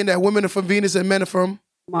a saying that women are from Venus and men are from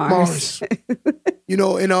Mars. You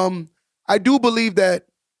know, and I do believe that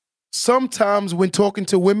sometimes when talking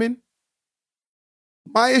to women,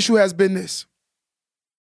 my issue has been this.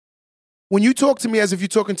 When you talk to me as if you're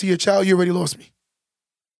talking to your child, you already lost me.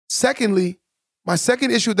 Secondly, my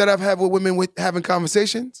second issue that I've had with women with having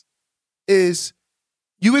conversations is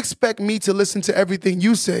you expect me to listen to everything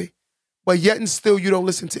you say, but yet and still you don't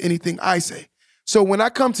listen to anything I say. So when I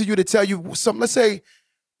come to you to tell you something, let's say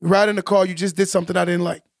you're riding in the car, you just did something I didn't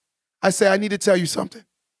like. I say, I need to tell you something.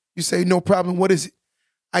 You say, no problem, what is it?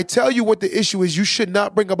 I tell you what the issue is. You should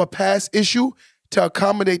not bring up a past issue to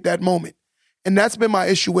accommodate that moment. And that's been my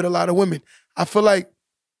issue with a lot of women. I feel like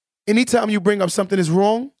anytime you bring up something that's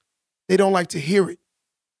wrong, they don't like to hear it.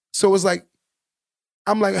 So it's like,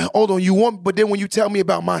 I'm like, hold on, but then when you tell me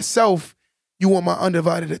about myself, you want my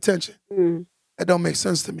undivided attention. Mm. That don't make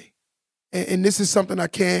sense to me. And this is something I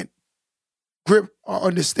can't grip or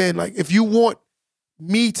understand. Like, if you want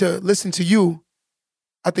me to listen to you,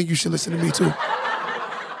 I think you should listen to me too.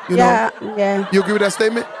 You know? Yeah. You agree with that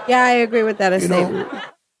statement? Yeah, I agree with that statement.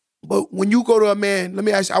 But when you go to a man, let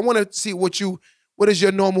me ask you, I want to see what is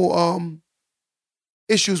your normal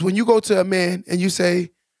issues. When you go to a man and you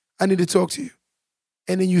say, I need to talk to you,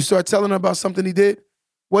 and then you start telling him about something he did,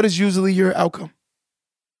 what is usually your outcome?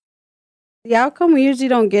 The outcome, we usually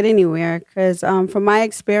don't get anywhere because from my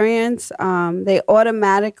experience, they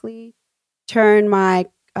automatically define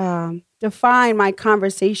my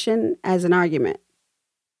conversation as an argument.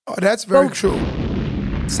 Oh, that's very true.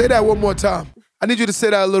 Say that one more time. I need you to say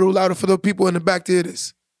that a little louder for the people in the back to hear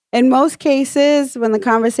this. In most cases, when the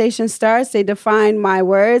conversation starts, they define my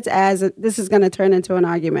words as this is going to turn into an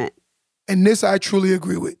argument. And this I truly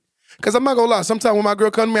agree with. Because I'm not going to lie. Sometimes when my girl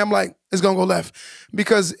comes to me, I'm like, it's going to go left.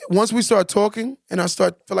 Because once we start talking and I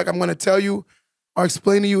feel like I'm going to tell you or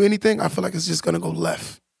explain to you anything, I feel like it's just going to go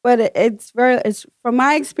left. But it's from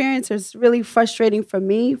my experience, it's really frustrating for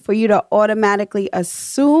me for you to automatically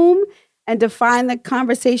assume and define the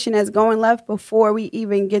conversation as going left before we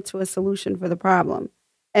even get to a solution for the problem.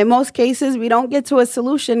 In most cases, we don't get to a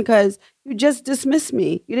solution because you just dismiss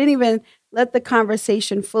me. You didn't even let the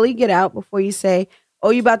conversation fully get out before you say, oh,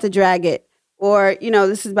 you about to drag it, or,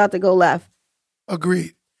 this is about to go left.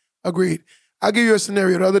 Agreed. I'll give you a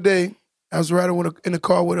scenario. The other day, I was riding in a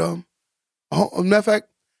car with, matter of fact,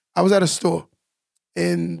 I was at a store,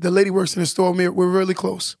 and the lady works in the store. We're really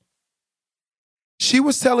close. She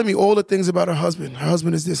was telling me all the things about her husband. Her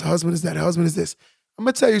husband is this, her husband is that, her husband is this. I'm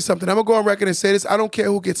going to tell you something. I'm going to go on record and say this. I don't care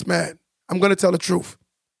who gets mad. I'm going to tell the truth.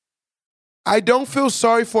 I don't feel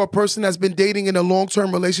sorry for a person that's been dating in a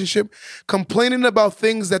long-term relationship complaining about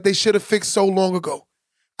things that they should have fixed so long ago.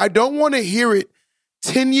 I don't want to hear it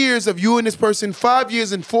 10 years of you and this person, 5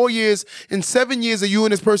 years and 4 years and 7 years of you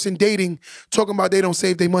and this person dating, talking about they don't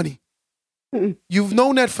save their money. You've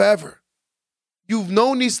known that forever. You've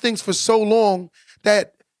known these things for so long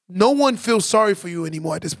that no one feels sorry for you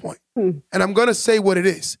anymore at this point. And I'm going to say what it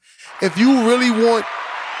is. If you really want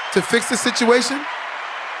to fix the situation,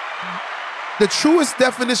 the truest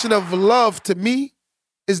definition of love to me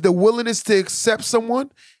is the willingness to accept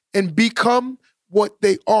someone and become what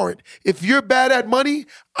they aren't. If you're bad at money,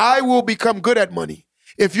 I will become good at money.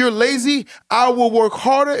 If you're lazy, I will work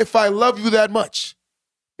harder if I love you that much.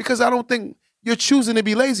 Because I don't think you're choosing to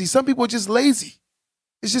be lazy. Some people are just lazy.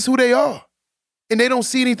 It's just who they are. And they don't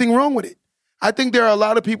see anything wrong with it. I think there are a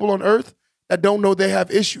lot of people on earth that don't know they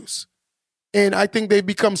have issues. And I think they've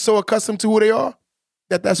become so accustomed to who they are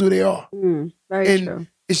that that's who they are. Very true.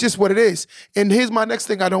 It's just what it is. And here's my next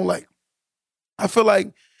thing I don't like. I feel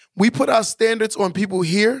like we put our standards on people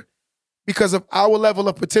here because of our level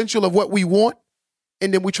of potential of what we want.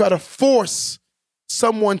 And then we try to force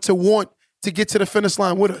someone to want to get to the finish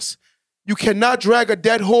line with us. You cannot drag a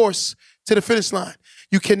dead horse to the finish line.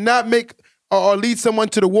 You cannot make or lead someone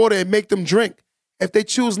to the water and make them drink. If they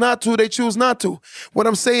choose not to, they choose not to. What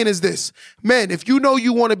I'm saying is this. Man, if you know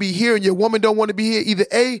you want to be here and your woman don't want to be here, either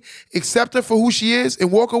A, accept her for who she is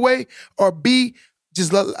and walk away, or B,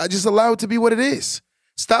 just allow it to be what it is.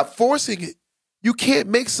 Stop forcing it. You can't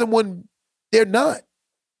make someone they're not.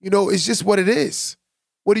 You know, it's just what it is.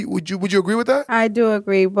 Would you agree with that? I do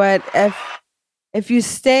agree, but if you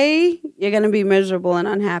stay, you're going to be miserable and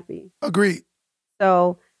unhappy. Agreed.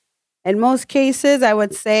 So in most cases, I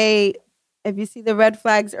would say if you see the red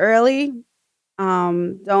flags early,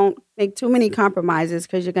 don't make too many compromises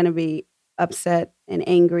because you're going to be upset and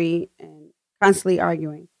angry and constantly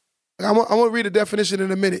arguing. I want to read a definition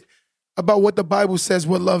in a minute about what the Bible says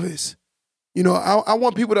what love is. You know, I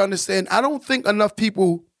want people to understand. I don't think enough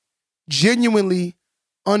people genuinely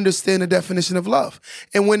understand the definition of love.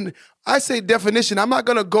 And when I say definition, I'm not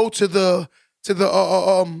going to go to the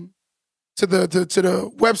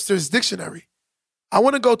Webster's dictionary. I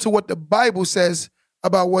want to go to what the Bible says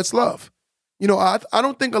about what's love. You know, I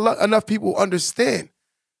don't think enough people understand.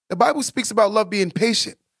 The Bible speaks about love being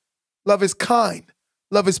patient. Love is kind.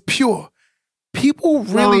 Love is pure. People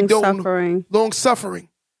really long suffering.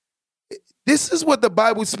 This is what the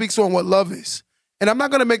Bible speaks on what love is. And I'm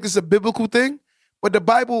not going to make this a biblical thing, but the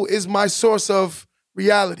Bible is my source of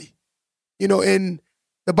reality. You know, and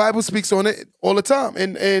the Bible speaks on it all the time.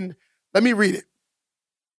 And let me read it.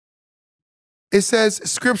 It says,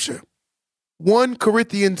 scripture, 1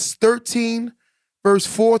 Corinthians 13, verse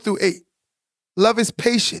 4 through 8. Love is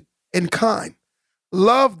patient and kind.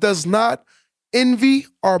 Love does not envy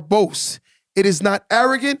or boast. It is not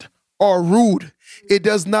arrogant or rude. It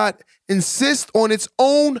does not insist on its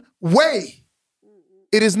own way.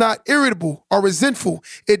 It is not irritable or resentful.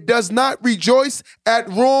 It does not rejoice at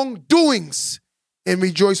wrongdoings and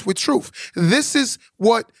rejoice with truth. This is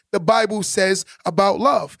what the Bible says about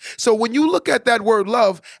love. So when you look at that word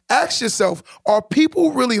love, ask yourself, are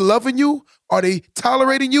people really loving you? Are they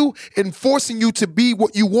tolerating you and forcing you to be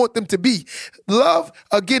what you want them to be? Love,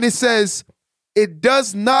 again, it says, it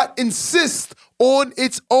does not insist on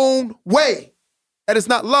its own way. That is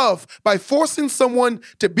not love. By forcing someone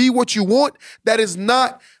to be what you want, that is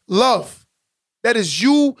not love. That is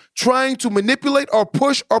you trying to manipulate or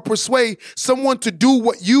push or persuade someone to do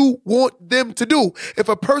what you want them to do. If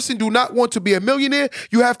a person do not want to be a millionaire,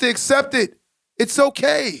 you have to accept it. It's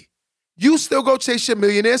okay. You still go chase your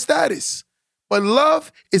millionaire status. But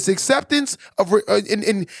love is acceptance of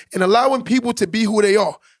in allowing people to be who they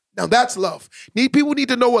are. Now that's love. People need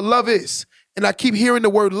to know what love is. And I keep hearing the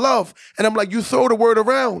word love, and I'm like, you throw the word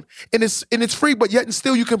around, and it's free, but yet and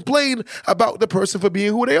still you complain about the person for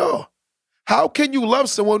being who they are. How can you love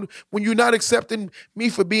someone when you're not accepting me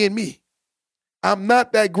for being me? I'm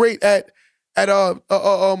not that great at math,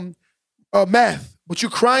 but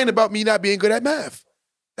you're crying about me not being good at math.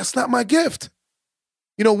 That's not my gift.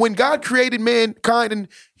 You know, when God created mankind and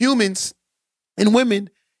humans and women,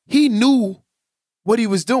 he knew what he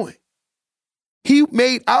was doing. He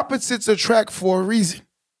made opposites attract for a reason.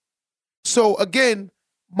 So again,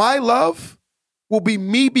 my love will be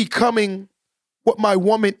me becoming what my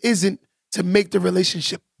woman isn't to make the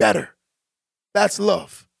relationship better. That's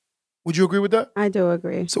love. Would you agree with that? I do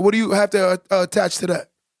agree. So what do you have to attach to that?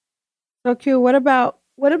 So Q, what about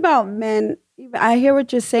men? I hear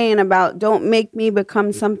what you're saying about don't make me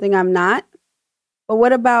become something I'm not. But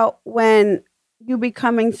what about when you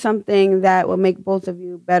becoming something that will make both of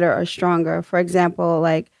you better or stronger? For example,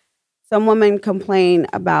 like some women complain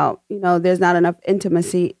about, there's not enough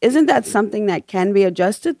intimacy. Isn't that something that can be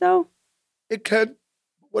adjusted though? It can.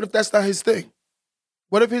 What if that's not his thing?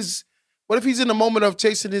 What if he's in the moment of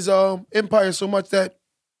chasing his empire so much that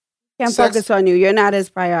Can't sex, focus on you. You're not his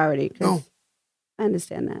priority. 'Cause No. I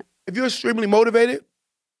understand that. If you're extremely motivated,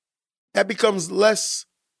 that becomes less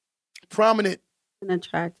prominent And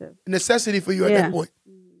attractive. necessity for you at Yeah. that point.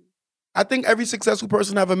 I think every successful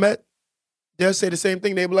person I ever met, they'll say the same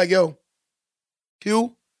thing. They'll be like, yo,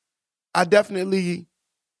 Q, I definitely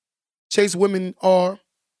chase women or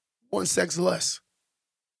want sex less.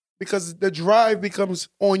 Because the drive becomes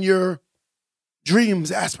on your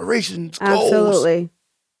dreams, aspirations, goals. Absolutely.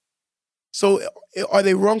 So are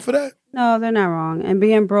they wrong for that? No, they're not wrong. And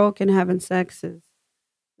being broke and having sex is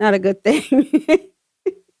not a good thing.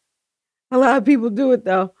 A lot of people do it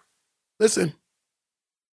though. Listen,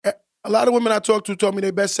 a lot of women I talked to told me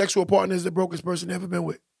their best sexual partner is the brokest person they've ever been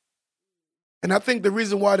with. And I think the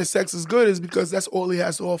reason why the sex is good is because that's all he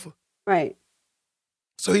has to offer. Right.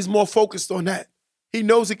 So he's more focused on that. He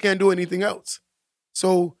knows he can't do anything else.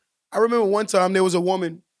 So I remember one time there was a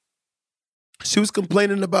woman, she was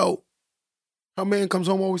complaining about her man comes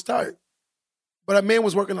home always tired. But her man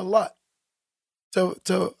was working a lot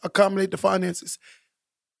to accommodate the finances.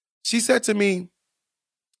 She said to me,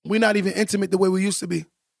 we're not even intimate the way we used to be.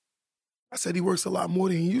 I said, he works a lot more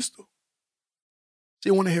than he used to. She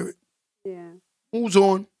didn't want to hear it. Yeah. Moves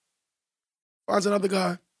on, finds another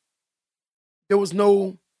guy. There was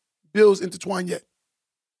no bills intertwined yet.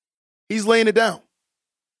 He's laying it down.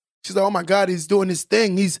 She's like, oh my God, he's doing this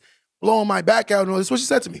thing. He's blowing my back out and all this. That's what she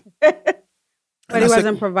said to me. But he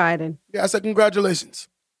wasn't providing. Yeah, I said, congratulations.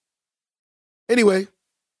 Anyway,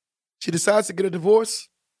 she decides to get a divorce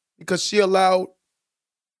because she allowed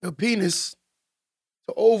her penis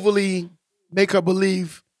to overly make her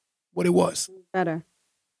believe what it was. Better.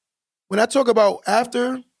 When I talk about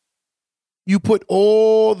after you put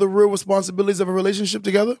all the real responsibilities of a relationship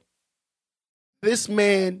together, this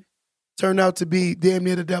man turned out to be damn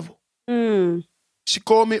near the devil. Mm. She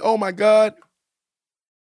called me, oh my God,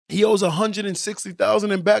 he owes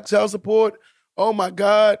 $160,000 in back child support. Oh my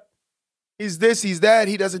God, he's this, he's that.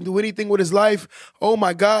 He doesn't do anything with his life. Oh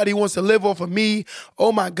my God, he wants to live off of me.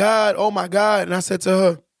 Oh my God, oh my God. And I said to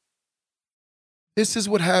her, this is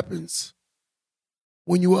what happens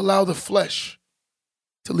when you allow the flesh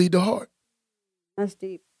to lead the heart. That's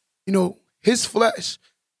deep. You know, his flesh,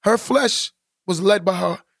 her flesh was led by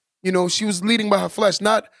her. You know, she was leading by her flesh,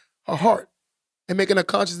 not her heart, and making a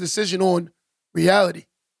conscious decision on reality.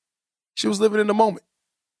 She was living in the moment.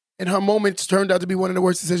 And her moments turned out to be one of the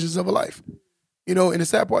worst decisions of her life. You know, and the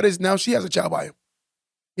sad part is now she has a child by him.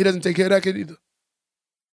 He doesn't take care of that kid either.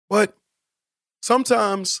 But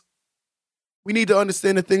sometimes we need to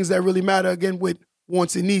understand the things that really matter, again, with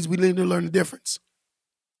wants and needs. We need to learn the difference.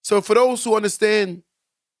 So for those who understand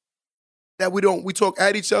that we talk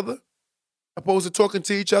at each other, opposed to talking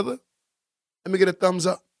to each other, let me get a thumbs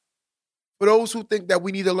up. For those who think that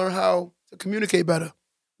we need to learn how to communicate better,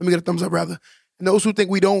 let me get a thumbs up rather. And those who think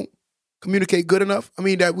we don't communicate good enough,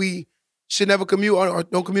 that we should never commute or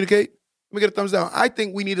don't communicate, let me get a thumbs down. I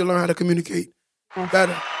think we need to learn how to communicate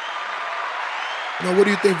better. What do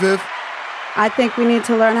you think, Viv? I think we need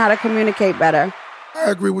to learn how to communicate better. I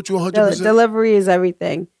agree with you 100%. Delivery is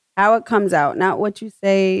everything. How it comes out. Not what you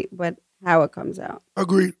say, but how it comes out.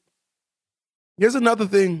 Agreed. Here's another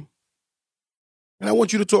thing, and I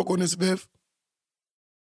want you to talk on this, Viv.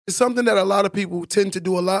 It's something that a lot of people tend to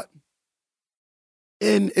do a lot,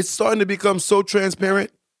 and it's starting to become so transparent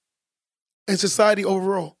in society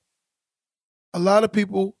overall. A lot of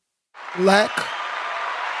people lack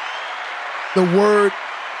the word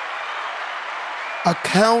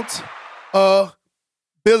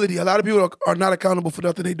accountability. A lot of people are not accountable for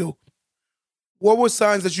nothing they do. What were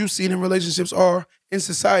signs that you've seen in relationships or in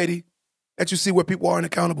society that you see where people aren't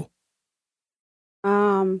accountable?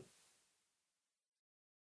 In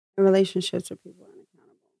relationships where people aren't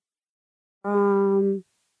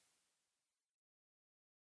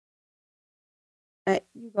accountable.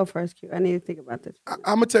 You go first, Q. I need to think about this. I'm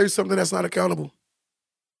going to tell you something that's not accountable.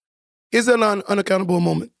 Here's an unaccountable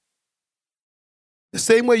moment. The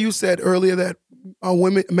same way you said earlier that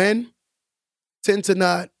men tend to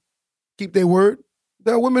not keep their word,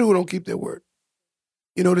 there are women who don't keep their word.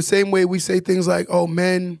 You know, the same way we say things like, oh,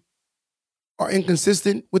 men are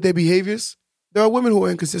inconsistent with their behaviors, there are women who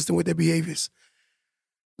are inconsistent with their behaviors.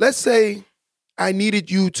 Let's say I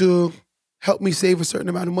needed you to help me save a certain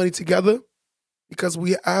amount of money together because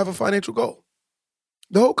I have a financial goal.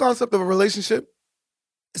 The whole concept of a relationship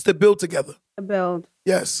is to build together. To build.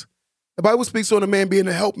 Yes. The Bible speaks on a man being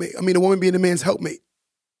a helpmate. A woman being a man's helpmate.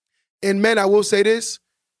 And men, I will say this.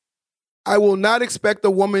 I will not expect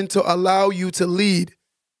a woman to allow you to lead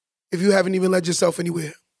if you haven't even led yourself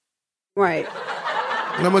anywhere. Right.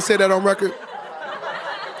 And I'm going to say that on record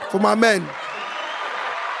for my men.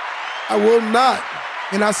 I will not.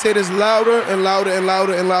 And I say this louder and louder and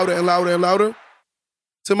louder and louder and louder and louder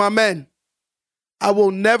to my men. I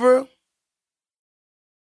will never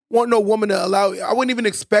want no woman to allow, I wouldn't even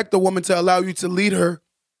expect a woman to allow you to lead her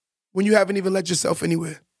when you haven't even led yourself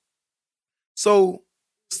anywhere. So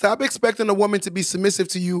stop expecting a woman to be submissive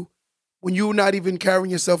to you when you're not even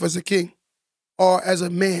carrying yourself as a king or as a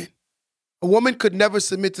man. A woman could never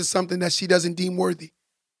submit to something that she doesn't deem worthy.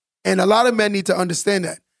 And a lot of men need to understand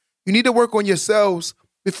that. You need to work on yourselves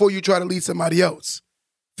before you try to lead somebody else.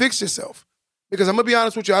 Fix yourself. Because I'm going to be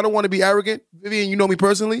honest with you, I don't want to be arrogant. Vivian, you know me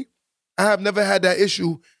personally. I have never had that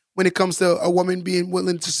issue when it comes to a woman being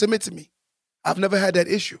willing to submit to me. I've never had that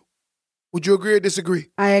issue. Would you agree or disagree?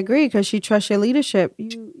 I agree, because she trusts your leadership.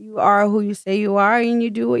 You are who you say you are, and you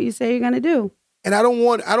do what you say you're going to do. And I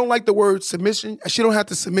don't like the word submission. She don't have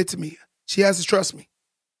to submit to me. She has to trust me.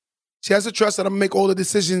 She has to trust that I'm going to make all the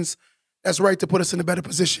decisions that's right to put us in a better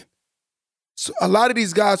position. So a lot of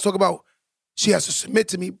these guys talk about, she has to submit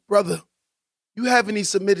to me. Brother, you haven't even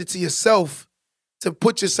submitted to yourself to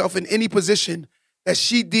put yourself in any position that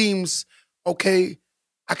she deems, okay,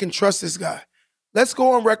 I can trust this guy. Let's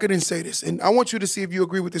go on record and say this, and I want you to see if you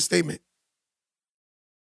agree with this statement.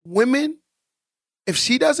 Women, if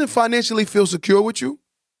she doesn't financially feel secure with you,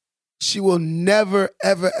 she will never,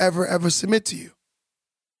 ever, ever, ever submit to you.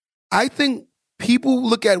 I think people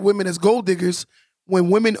look at women as gold diggers when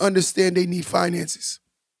women understand they need finances.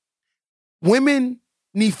 Women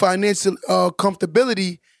need financial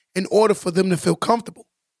comfortability in order for them to feel comfortable.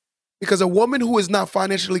 Because a woman who is not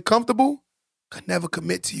financially comfortable could never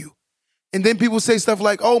commit to you. And then people say stuff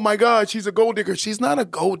like, oh my God, she's a gold digger. She's not a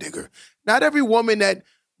gold digger. Not every woman that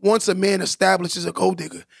wants a man established is a gold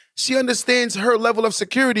digger. She understands her level of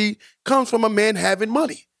security comes from a man having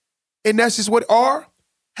money. And that's just what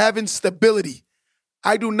having stability.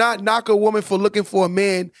 I do not knock a woman for looking for a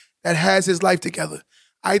man that has his life together.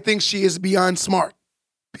 I think she is beyond smart,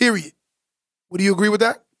 period. Would you agree with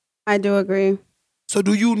that? I do agree. So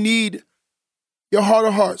do you need your heart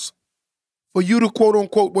of hearts for you to quote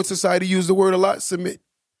unquote, what society use the word a lot, submit?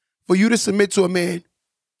 For you to submit to a man,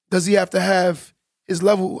 does he have to have his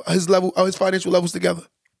financial levels together?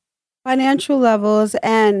 Financial levels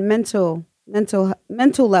and mental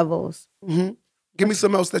levels. Mm-hmm. Give me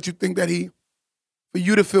something else that you think that for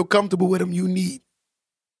you to feel comfortable with him, you need.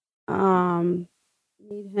 Need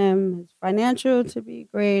him, his financial to be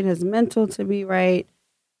great, his mental to be right.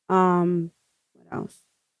 What else?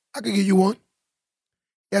 I could give you one.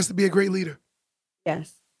 He has to be a great leader.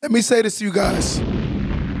 Yes. Let me say this to you guys.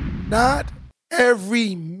 Not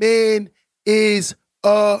every man is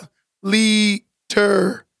a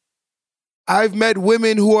leader. I've met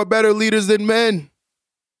women who are better leaders than men.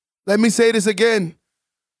 Let me say this again.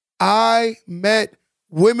 I met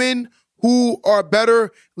women who are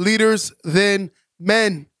better leaders than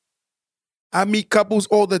men. I meet couples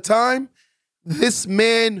all the time. This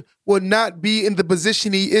man would not be in the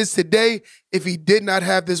position he is today if he did not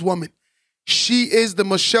have this woman. She is the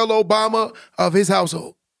Michelle Obama of his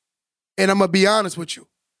household. And I'm going to be honest with you.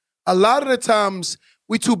 A lot of the times,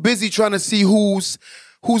 we're too busy trying to see who's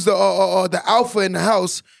the alpha in the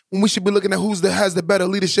house when we should be looking at has the better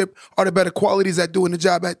leadership or the better qualities at doing the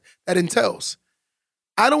job that entails.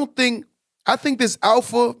 I think this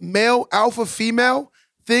alpha male, alpha female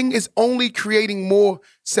thing is only creating more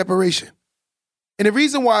separation. And the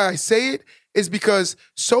reason why I say it is because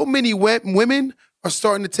so many women are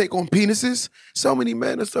starting to take on penises. So many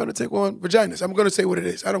men are starting to take on vaginas. I'm going to say what it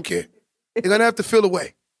is. I don't care. They're going to have to feel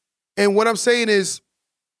away. And what I'm saying is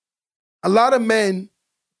a lot of men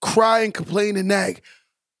cry and complain and nag.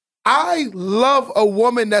 I love a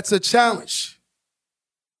woman that's a challenge.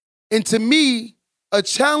 And to me, a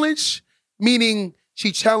challenge meaning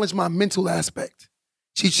she challenged my mental aspect.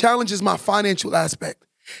 She challenges my financial aspect.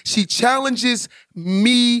 She challenges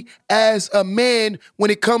me as a man when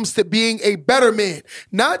it comes to being a better man.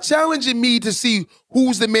 Not challenging me to see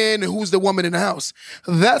who's the man and who's the woman in the house.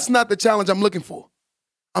 That's not the challenge I'm looking for.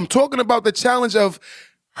 I'm talking about the challenge of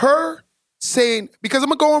her saying, because I'm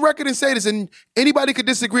going to go on record and say this, and anybody could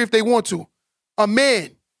disagree if they want to. A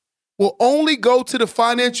man will only go to the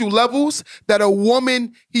financial levels that a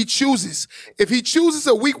woman he chooses. If he chooses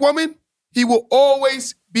a weak woman, he will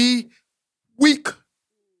always be weak.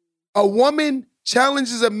 A woman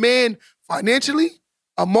challenges a man financially,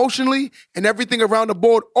 emotionally, and everything around the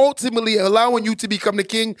board, ultimately allowing you to become the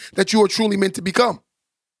king that you are truly meant to become.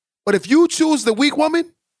 But if you choose the weak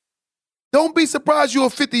woman, don't be surprised you're a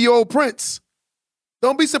 50-year-old prince.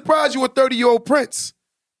 Don't be surprised you're a 30-year-old prince.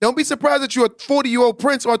 Don't be surprised that you're a 40-year-old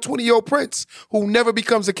prince or a 20-year-old prince who never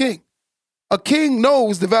becomes a king. A king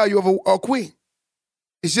knows the value of a queen.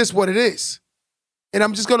 It's just what it is. And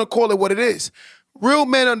I'm just going to call it what it is. Real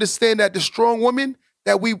men understand that the strong woman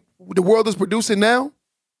that the world is producing now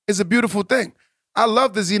is a beautiful thing. I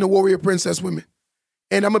love the Xena Warrior Princess women.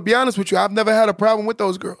 And I'm going to be honest with you, I've never had a problem with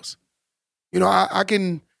those girls. You know, I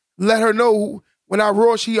can let her know when I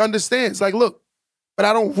roar, she understands. Like, look, but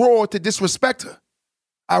I don't roar to disrespect her.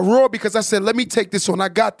 I roar because I said, let me take this on. I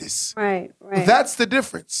got this. Right. That's the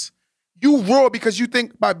difference. You roar because you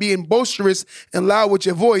think by being boisterous and loud with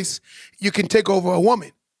your voice, you can take over a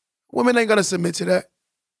woman. Women ain't going to submit to that.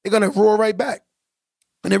 They're going to roar right back.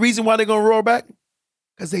 And the reason why they're going to roar back,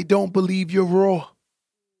 because they don't believe you're raw.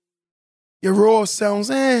 Your roar sounds,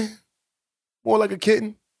 more like a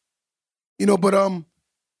kitten. You know, but,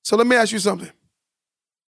 so let me ask you something.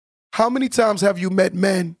 How many times have you met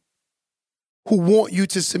men who want you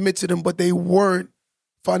to submit to them, but they weren't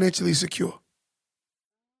financially secure?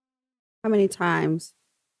 How many times?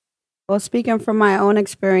 Well, speaking from my own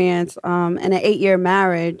experience, in an 8-year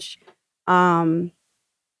marriage, my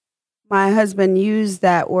husband used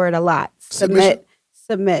that word a lot. Submit.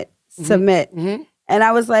 Mm-hmm. And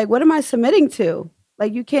I was like, what am I submitting to?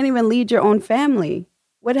 Like, you can't even lead your own family.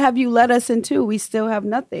 What have you led us into? We still have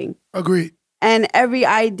nothing. Agreed. And every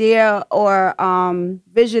idea or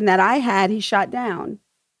vision that I had, he shot down.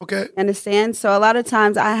 Okay. Understand? So a lot of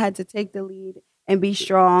times I had to take the lead and be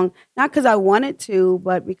strong, not because I wanted to,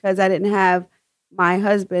 but because I didn't have my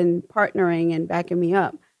husband partnering and backing me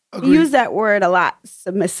up. Agreed. He used that word a lot,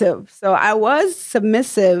 submissive. So I was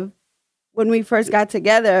submissive when we first got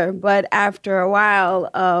together, but after a while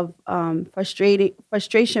of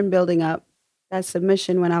frustration building up, that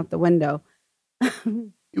submission went out the window.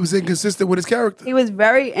 He was inconsistent with his character. He was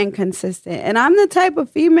very inconsistent. And I'm the type of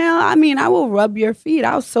female, I mean, I will rub your feet.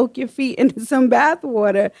 I'll soak your feet into some bath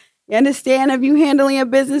water. You understand? If you handling a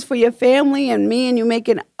business for your family and me and you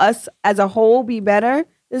making us as a whole be better,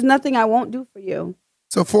 there's nothing I won't do for you.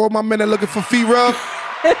 So for all my men that are looking for feet rub,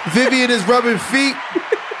 Vivian is rubbing feet.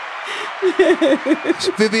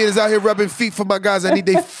 Vivian is out here rubbing feet for my guys. I need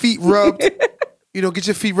their feet rubbed. You know, get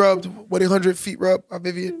your feet rubbed. 1-800 feet rub.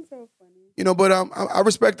 Vivian. So funny. You know, but I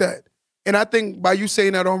respect that. And I think by you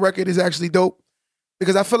saying that on record is actually dope.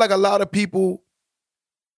 Because I feel like a lot of people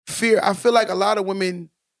I feel like a lot of women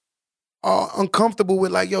are uncomfortable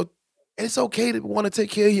with like, yo, it's okay to want to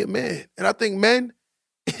take care of your man. And I think men,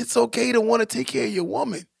 it's okay to want to take care of your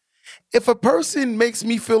woman. If a person makes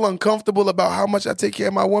me feel uncomfortable about how much I take care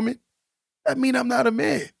of my woman, that means I'm not a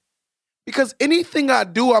man. Because anything I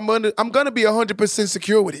do, I'm gonna be 100%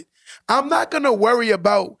 secure with it. I'm not gonna worry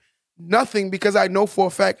about nothing because I know for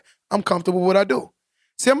a fact I'm comfortable with what I do.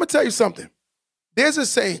 See, I'm gonna tell you something. There's a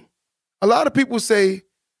saying. A lot of people say,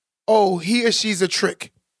 oh, he or she's a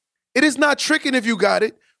trick. It is not tricking if you got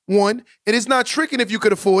it. 1, it is not tricking if you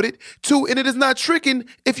could afford it. 2, and it is not tricking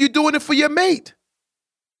if you're doing it for your mate.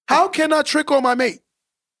 How can I trick on my mate?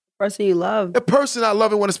 The person you love. The person I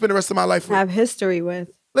love and want to spend the rest of my life with. Have history with.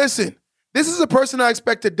 Listen, this is a person I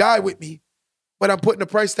expect to die with me, but I'm putting a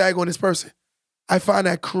price tag on this person. I find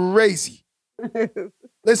that crazy.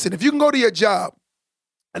 Listen, if you can go to your job,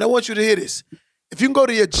 and I want you to hear this, if you can go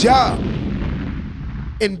to your job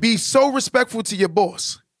and be so respectful to your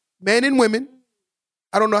boss, men and women,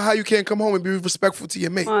 I don't know how you can't come home and be respectful to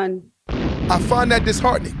your mate. I find that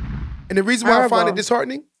disheartening. And the reason why I find it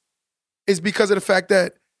disheartening is because of the fact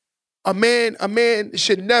that a man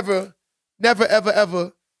should never,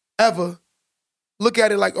 ever look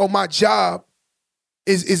at it like, oh, my job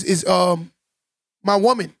is my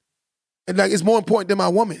woman. And like it's more important than my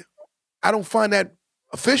woman. I don't find that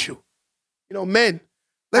official. You know, men,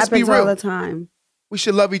 let's be real. All the time. We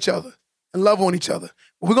should love each other and love on each other.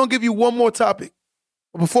 But we're gonna give you one more topic.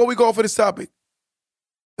 But before we go off of this topic,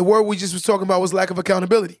 the word we just was talking about was lack of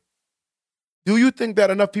accountability. Do you think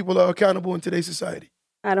that enough people are accountable in today's society?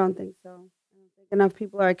 I don't think so. I don't think enough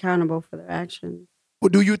people are accountable for their actions. Or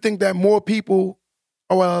do you think that more people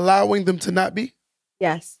are allowing them to not be?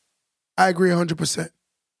 Yes. I agree 100%.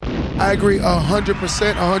 I agree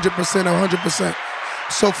 100%.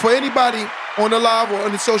 So for anybody on the live or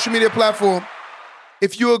on the social media platform,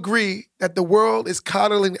 if you agree that the world is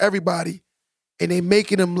coddling everybody and they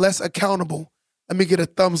making them less accountable, let me get a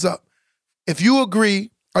thumbs up. If you agree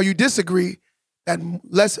or you disagree that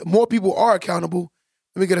more people are accountable,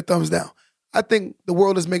 let me get a thumbs down. I think the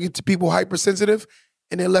world is making people hypersensitive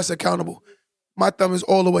and they're less accountable. My thumb is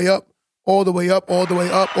all the way up, all the way up, all the way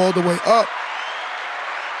up, all the way up.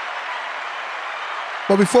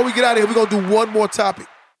 But before we get out of here, we're going to do one more topic.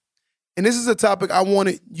 And this is a topic I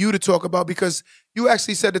wanted you to talk about because you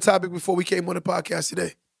actually said the topic before we came on the podcast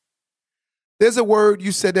today. There's a word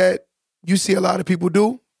you said that you see a lot of people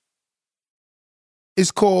do.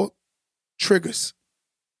 is called triggers.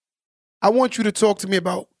 I want you to talk to me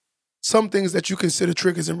about some things that you consider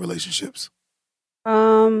triggers in relationships.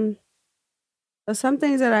 So some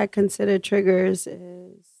things that I consider triggers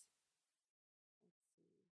is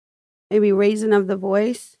maybe raising of the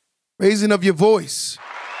voice. Raising of your voice.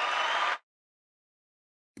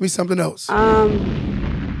 Give me something else.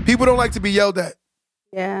 People don't like to be yelled at.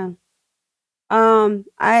 Yeah.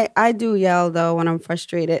 I do yell though when I'm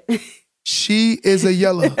frustrated. She is a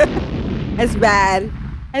yeller. It's bad.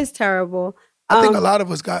 It's terrible. I think a lot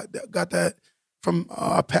of us got that from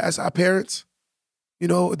our past, our parents. You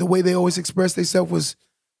know, the way they always expressed themselves was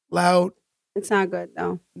loud. It's not good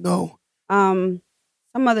though. No. Some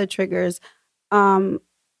other triggers.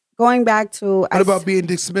 Going back to What about being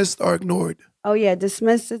dismissed or ignored? Oh yeah,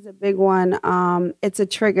 dismissed is a big one. It's a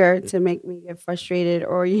trigger to make me get frustrated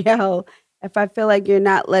or yell if I feel like you're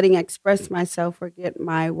not letting express myself or get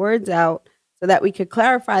my words out so that we could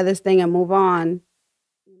clarify this thing and move on.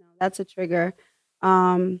 You know, that's a trigger.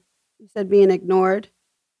 You said being ignored.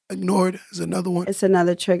 Ignored is another one. It's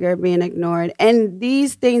another trigger, being ignored. And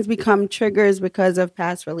these things become triggers because of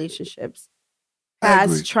past relationships,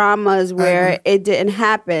 past traumas where it didn't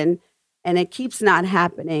happen and it keeps not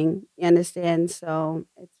happening. You understand? So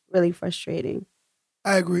it's really frustrating.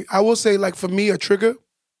 I agree. I will say, like, for me, a trigger,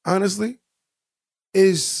 honestly,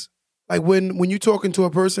 is like when you're talking to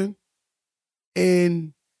a person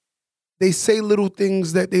and they say little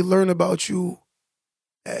things that they learn about you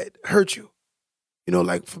that hurt you. You know,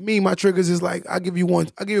 like for me, my triggers is like, I'll give you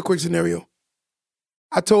a quick scenario.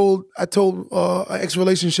 I told an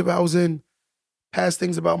ex-relationship I was in past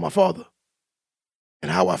things about my father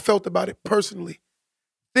and how I felt about it personally,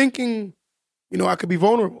 thinking, you know, I could be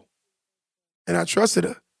vulnerable. And I trusted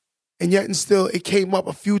her. And yet and still, it came up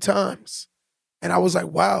a few times. And I was like,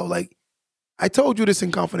 wow, like, I told you this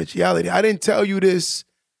in confidentiality. I didn't tell you this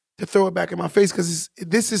to throw it back in my face because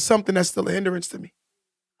this is something that's still a hindrance to me.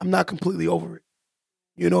 I'm not completely over it.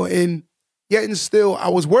 You know, and yet and still, I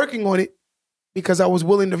was working on it because I was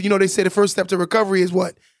willing to, you know, they say the first step to recovery is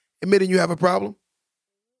what? Admitting you have a problem.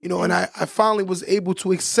 You know, and I finally was able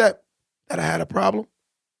to accept that I had a problem.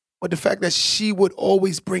 But the fact that she would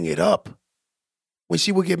always bring it up when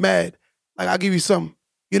she would get mad, like, I'll give you something.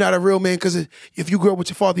 You're not a real man because if you grew up with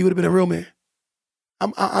your father, you would have been a real man.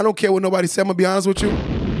 I don't care what nobody said. I'm going to be honest with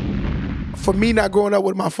you. For me not growing up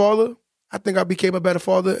with my father, I think I became a better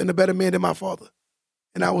father and a better man than my father.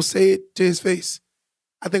 And I will say it to his face.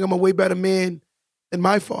 I think I'm a way better man than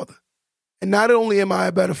my father. And not only am I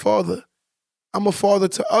a better father, I'm a father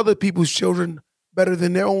to other people's children better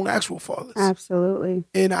than their own actual fathers. Absolutely.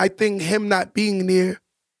 And I think him not being there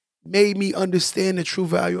made me understand the true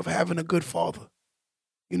value of having a good father.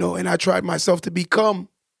 You know, and I tried myself to become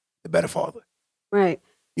the better father. Right.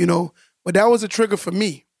 You know, but that was a trigger for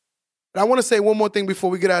me. But I want to say one more thing before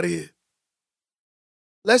we get out of here.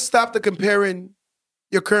 Let's stop the comparing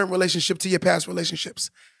your current relationship to your past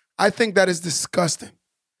relationships. I think that is disgusting.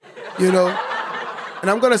 You know? And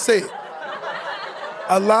I'm going to say it.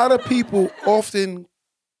 A lot of people often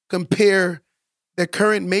compare their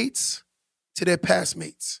current mates to their past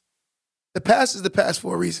mates. The past is the past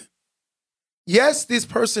for a reason. Yes, this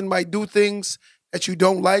person might do things that you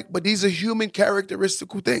don't like, but these are human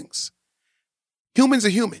characteristical things. Humans are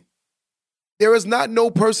human. There is not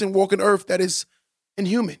no person walking earth that is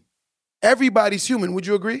inhuman. Everybody's human. Would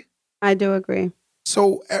you agree? I do agree.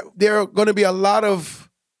 So there are going to be a lot of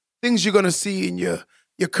things you're going to see in your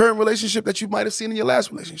current relationship that you might have seen in your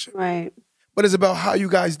last relationship. Right. But it's about how you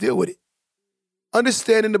guys deal with it.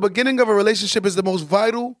 Understanding the beginning of a relationship is the most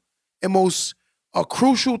vital and most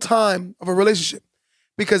crucial time of a relationship.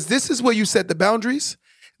 Because this is where you set the boundaries.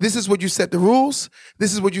 This is where you set the rules.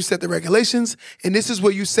 This is where you set the regulations. And this is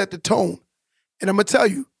where you set the tone. And I'm going to tell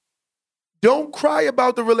you, don't cry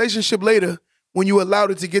about the relationship later when you allowed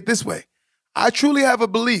it to get this way. I truly have a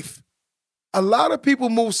belief. A lot of people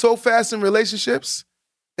move so fast in relationships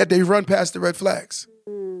that they run past the red flags.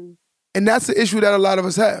 Mm. And that's the issue that a lot of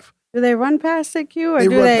us have. Do they run past it, Q, or They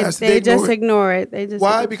do run they past it. They just ignore it? They just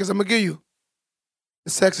Why? Because I'm going to give you.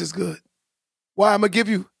 The sex is good. Why? I'm going to give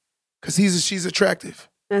you. Because she's attractive.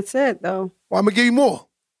 That's it, though. Well, I'm going to give you more.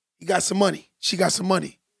 He got some money. She got some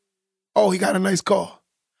money. Oh, he got a nice car.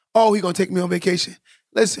 Oh, he going to take me on vacation.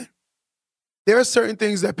 Listen, there are certain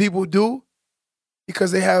things that people do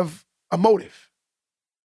because they have a motive.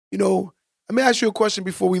 You know, let me ask you a question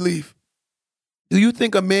before we leave. Do you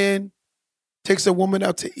think a man takes a woman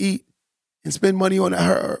out to eat and spend money on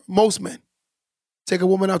her? Most men take a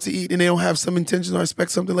woman out to eat and they don't have some intention or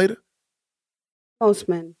expect something later? Most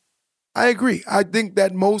men. I agree. I think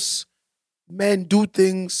that most men do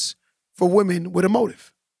things for women with a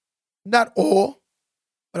motive. Not all,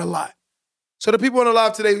 but a lot. So the people on the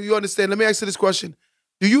live today, you understand, let me ask you this question.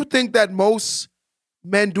 Do you think that most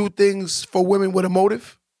men do things for women with a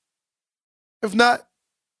motive? If not,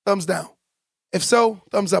 thumbs down. If so,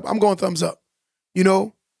 thumbs up. I'm going thumbs up. You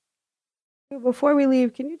know? Before we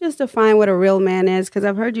leave, can you just define what a real man is? Because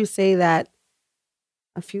I've heard you say that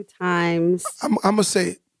a few times. I'm gonna say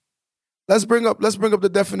it. Let's bring up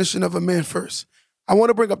the definition of a man first. I want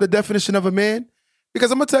to bring up the definition of a man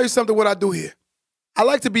because I'm gonna tell you something what I do here. I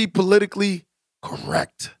like to be politically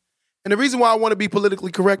correct. And the reason why I want to be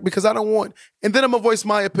politically correct because I don't want, and then I'm gonna voice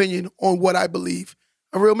my opinion on what I believe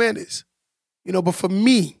a real man is. You know, but for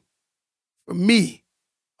me,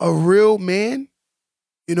 a real man,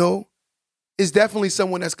 you know, is definitely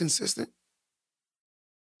someone that's consistent.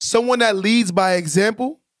 Someone that leads by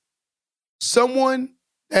example. Someone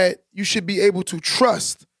that you should be able to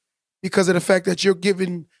trust because of the fact that you're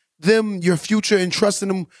giving them your future and trusting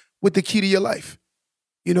them with the key to your life.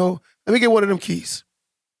 You know, let me get one of them keys.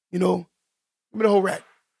 You know, give me the whole rack.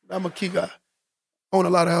 I'm a key guy. I own a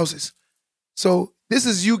lot of houses. So this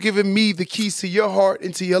is you giving me the keys to your heart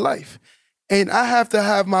and to your life. And I have to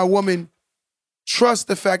have my woman trust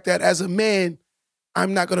the fact that as a man,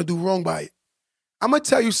 I'm not going to do wrong by it. I'm going to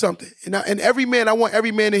tell you something. And every man, I want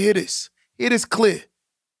every man to hear this. It is clear.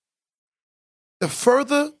 The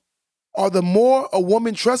further or the more a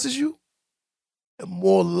woman trusts you, the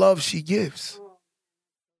more love she gives.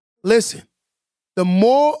 Listen, the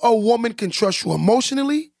more a woman can trust you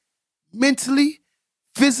emotionally, mentally,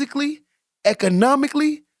 physically,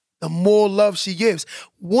 economically, the more love she gives.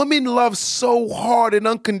 Women love so hard and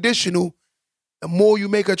unconditional, the more you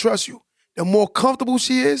make her trust you. The more comfortable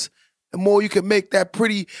she is, the more you can make that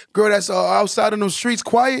pretty girl that's outside in those streets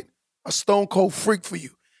quiet a stone cold freak for you.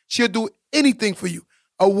 She'll do anything for you.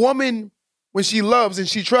 A woman, when she loves and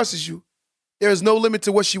she trusts you, there is no limit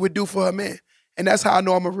to what she would do for her man. And that's how I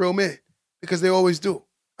know I'm a real man, because they always do.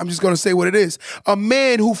 I'm just going to say what it is. A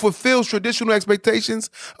man who fulfills traditional expectations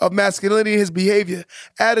of masculinity in his behavior,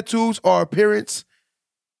 attitudes, or appearance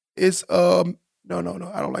is, no, I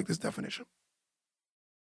don't like this definition.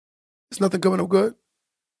 There's nothing coming up good.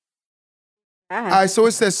 All right, so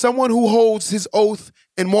it says someone who holds his oath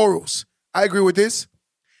and morals. I agree with this.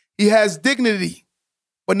 He has dignity,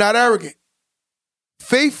 but not arrogant.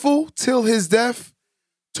 Faithful till his death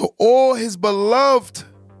to all his beloved.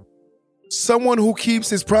 Someone who keeps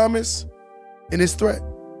his promise and his threat.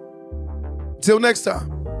 Till next time.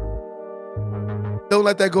 Don't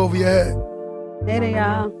let that go over your head. Later,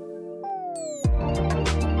 y'all.